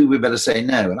maybe we better say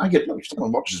no. And I go, look, if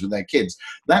someone watches with their kids,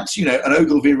 that's, an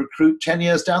Ogilvy recruit 10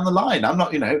 years down the line. I'm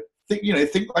not,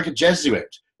 think like a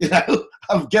Jesuit,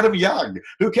 I'll get them young.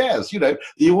 Who cares?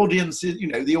 The audience is,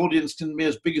 the audience can be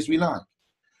as big as we like.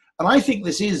 And I think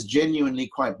this is genuinely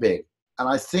quite big. And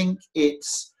I think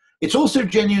it's also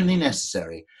genuinely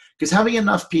necessary. Because having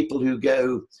enough people who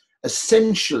go,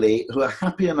 essentially, who are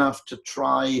happy enough to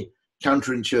try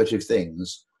counterintuitive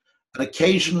things, and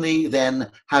occasionally then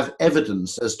have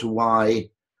evidence as to why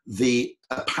the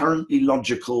apparently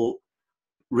logical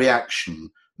reaction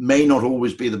may not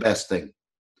always be the best thing,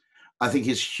 I think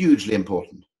is hugely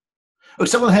important. Oh,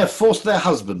 someone here forced their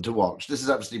husband to watch. This is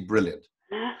absolutely brilliant.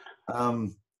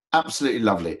 Absolutely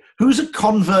lovely. Who's a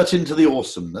convert into the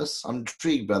awesomeness? I'm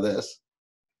intrigued by this.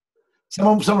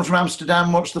 Someone from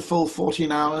Amsterdam watched the full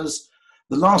 14 hours.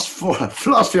 The last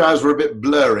few hours were a bit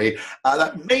blurry.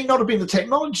 That may not have been the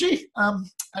technology.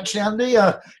 Actually, Andy,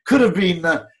 could have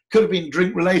been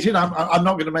drink related. I'm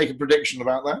not going to make a prediction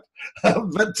about that.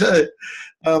 But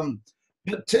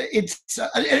it's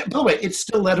by the way, it's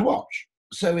still there to watch.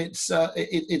 So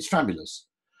it's fabulous.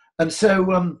 And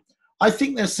so I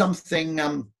think there's something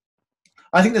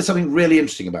really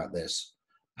interesting about this,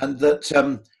 and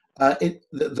that.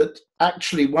 That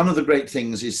actually one of the great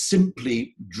things is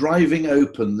simply driving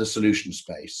open the solution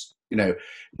space.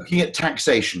 Looking at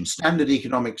taxation, standard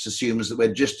economics assumes that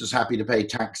we're just as happy to pay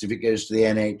tax if it goes to the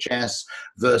NHS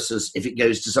versus if it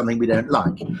goes to something we don't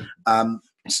like.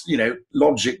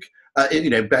 Logic,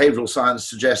 behavioral science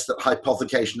suggests that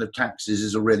hypothecation of taxes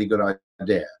is a really good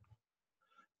idea.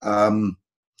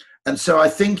 And so I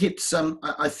think it's.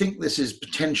 I think this is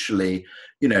potentially,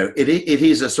 it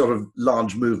is a sort of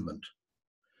large movement,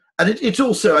 and it's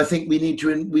also. I think we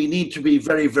need to be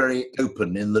very, very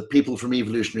open in that people from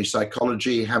evolutionary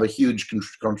psychology have a huge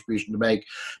contribution to make.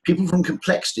 People from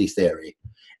complexity theory,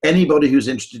 anybody who's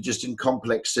interested just in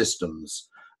complex systems,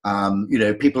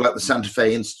 people at the Santa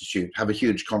Fe Institute have a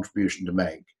huge contribution to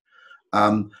make.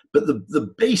 But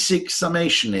the basic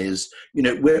summation is,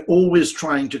 we're always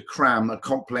trying to cram a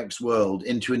complex world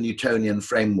into a Newtonian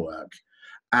framework.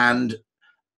 And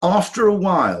after a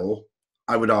while,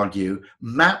 I would argue,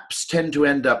 maps tend to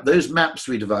end up, those maps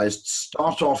we devised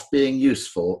start off being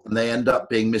useful and they end up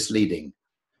being misleading.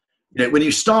 When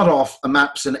you start off, a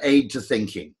map's an aid to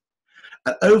thinking.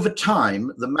 And over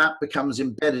time, the map becomes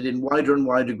embedded in wider and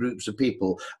wider groups of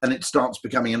people, and it starts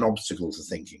becoming an obstacle to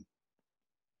thinking.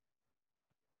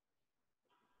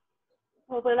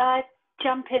 Well, will I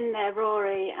jump in there,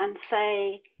 Rory, and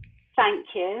say thank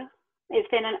you. It's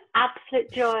been an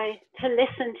absolute joy to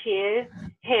listen to you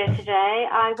here today.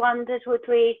 I wondered, would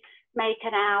we make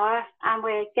an hour? And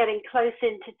we're getting close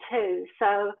into 2.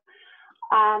 So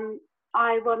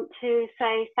I want to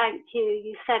say thank you.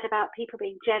 You said about people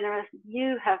being generous.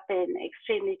 You have been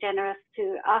extremely generous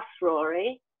to us,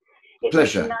 Rory. It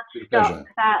Pleasure. was Nudgestock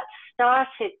that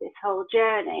started this whole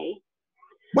journey.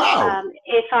 Wow.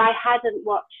 If I hadn't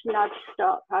watched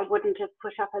Nudgestock, I wouldn't have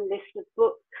put up a list of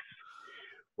books,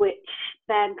 which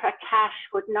then Prakash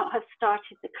would not have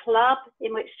started the club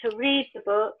in which to read the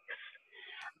books.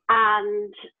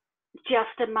 And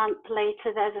just a month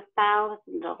later, there's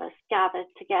 1,000 of us gathered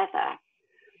together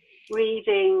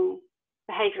reading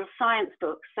behavioural science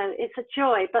books. So it's a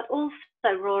joy. But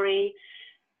also, Rory,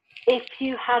 if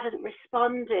you hadn't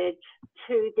responded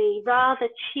to the rather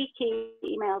cheeky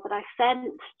email that I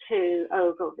sent to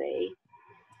Ogilvy,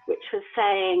 which was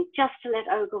saying, just to let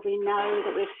Ogilvy know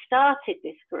that we've started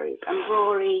this group and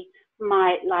Rory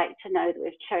might like to know that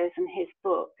we've chosen his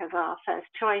book as our first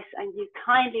choice, and you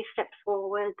kindly stepped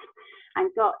forward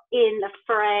and got in the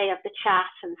fray of the chat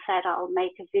and said, I'll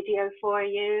make a video for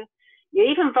you. You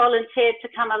even volunteered to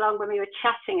come along when we were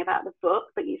chatting about the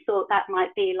book, but you thought that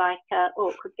might be like an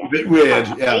awkward guest. A bit weird,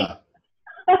 yeah.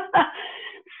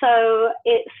 So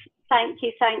it's thank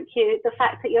you. The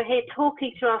fact that you're here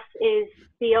talking to us is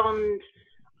beyond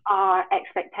our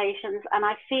expectations. And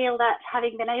I feel that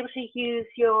having been able to use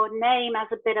your name as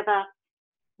a bit of a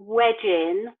wedge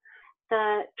in,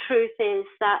 the truth is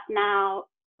that now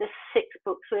the 6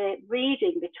 books we're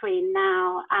reading between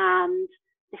now and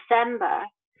December,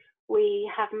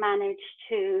 we have managed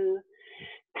to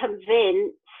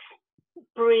convince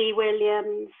Bree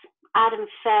Williams, Adam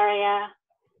Ferrier,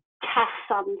 Cass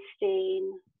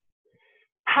Sunstein,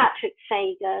 Patrick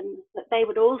Fagan, that they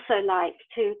would also like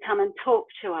to come and talk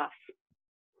to us.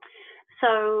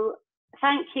 So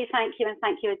thank you, and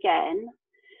thank you again.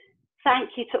 Thank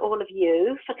you to all of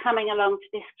you for coming along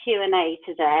to this Q&A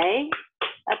today.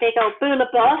 A big old boola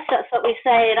boss, that's what we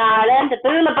say in Ireland, a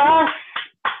boola boss.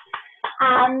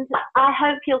 And I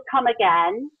hope you'll come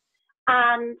again.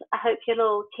 And I hope you'll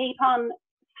all keep on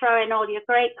throwing all your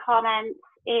great comments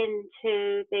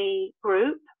into the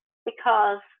group,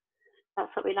 because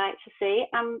that's what we like to see.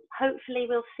 And hopefully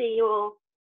we'll see you all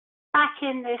back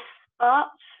in this spot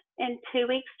in 2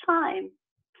 weeks' time.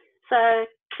 So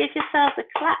give yourselves a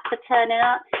clap for turning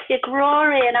up. Give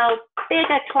Rory an old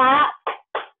bigger clap.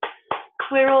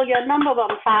 We're all your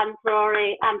 #1 fans,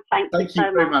 Rory, and thank you so much. Thank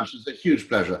you very much. It's a huge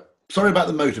pleasure. Sorry about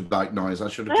the motorbike noise. I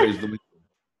should have closed the window.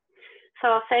 So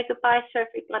I'll say goodbye to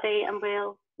everybody and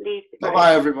we'll leave the group.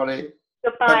 Bye-bye, everybody.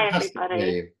 Goodbye, Fantastic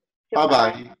everybody. day.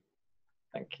 Bye-bye.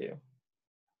 Thank you.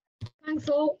 Thanks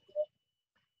all.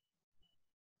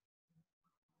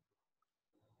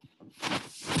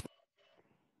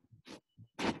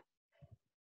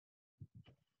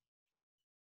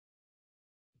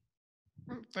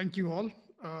 Thank you all.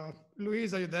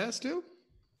 Louise, are you there still?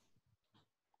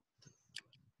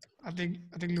 I think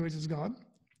Louise is gone.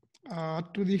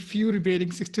 To the few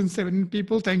remaining 16, 17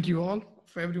 people, thank you all.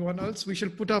 For everyone else, we shall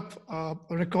put up a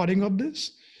recording of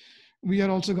this. We are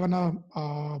also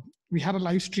gonna, we had a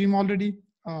live stream already.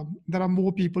 There are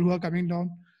more people who are coming down.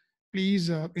 Please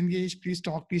engage, please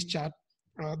talk, please chat.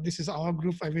 This is our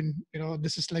group. I mean,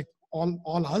 this is like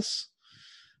all us.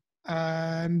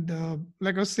 And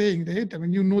like I was saying, right? I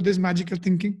mean, there's magical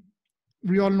thinking.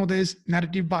 We all know there's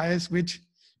narrative bias, which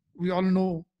we all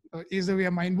know is the way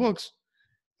our mind works.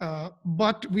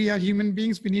 But we are human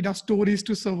beings. We need our stories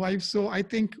to survive. So I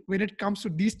think when it comes to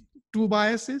these 2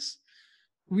 biases,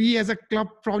 we as a club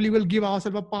probably will give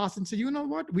ourselves a pass and say, you know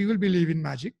what, we will believe in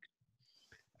magic.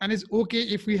 And it's okay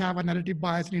if we have a narrative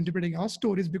bias in interpreting our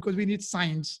stories, because we need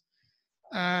science.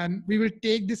 And we will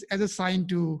take this as a sign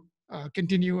to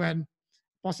continue and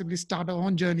possibly start our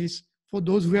own journeys for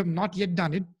those who have not yet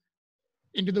done it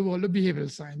into the world of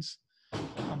behavioral science.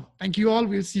 Thank you all.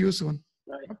 We'll see you soon.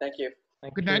 Right. Thank you.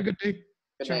 Good night. Good day.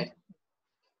 Good night.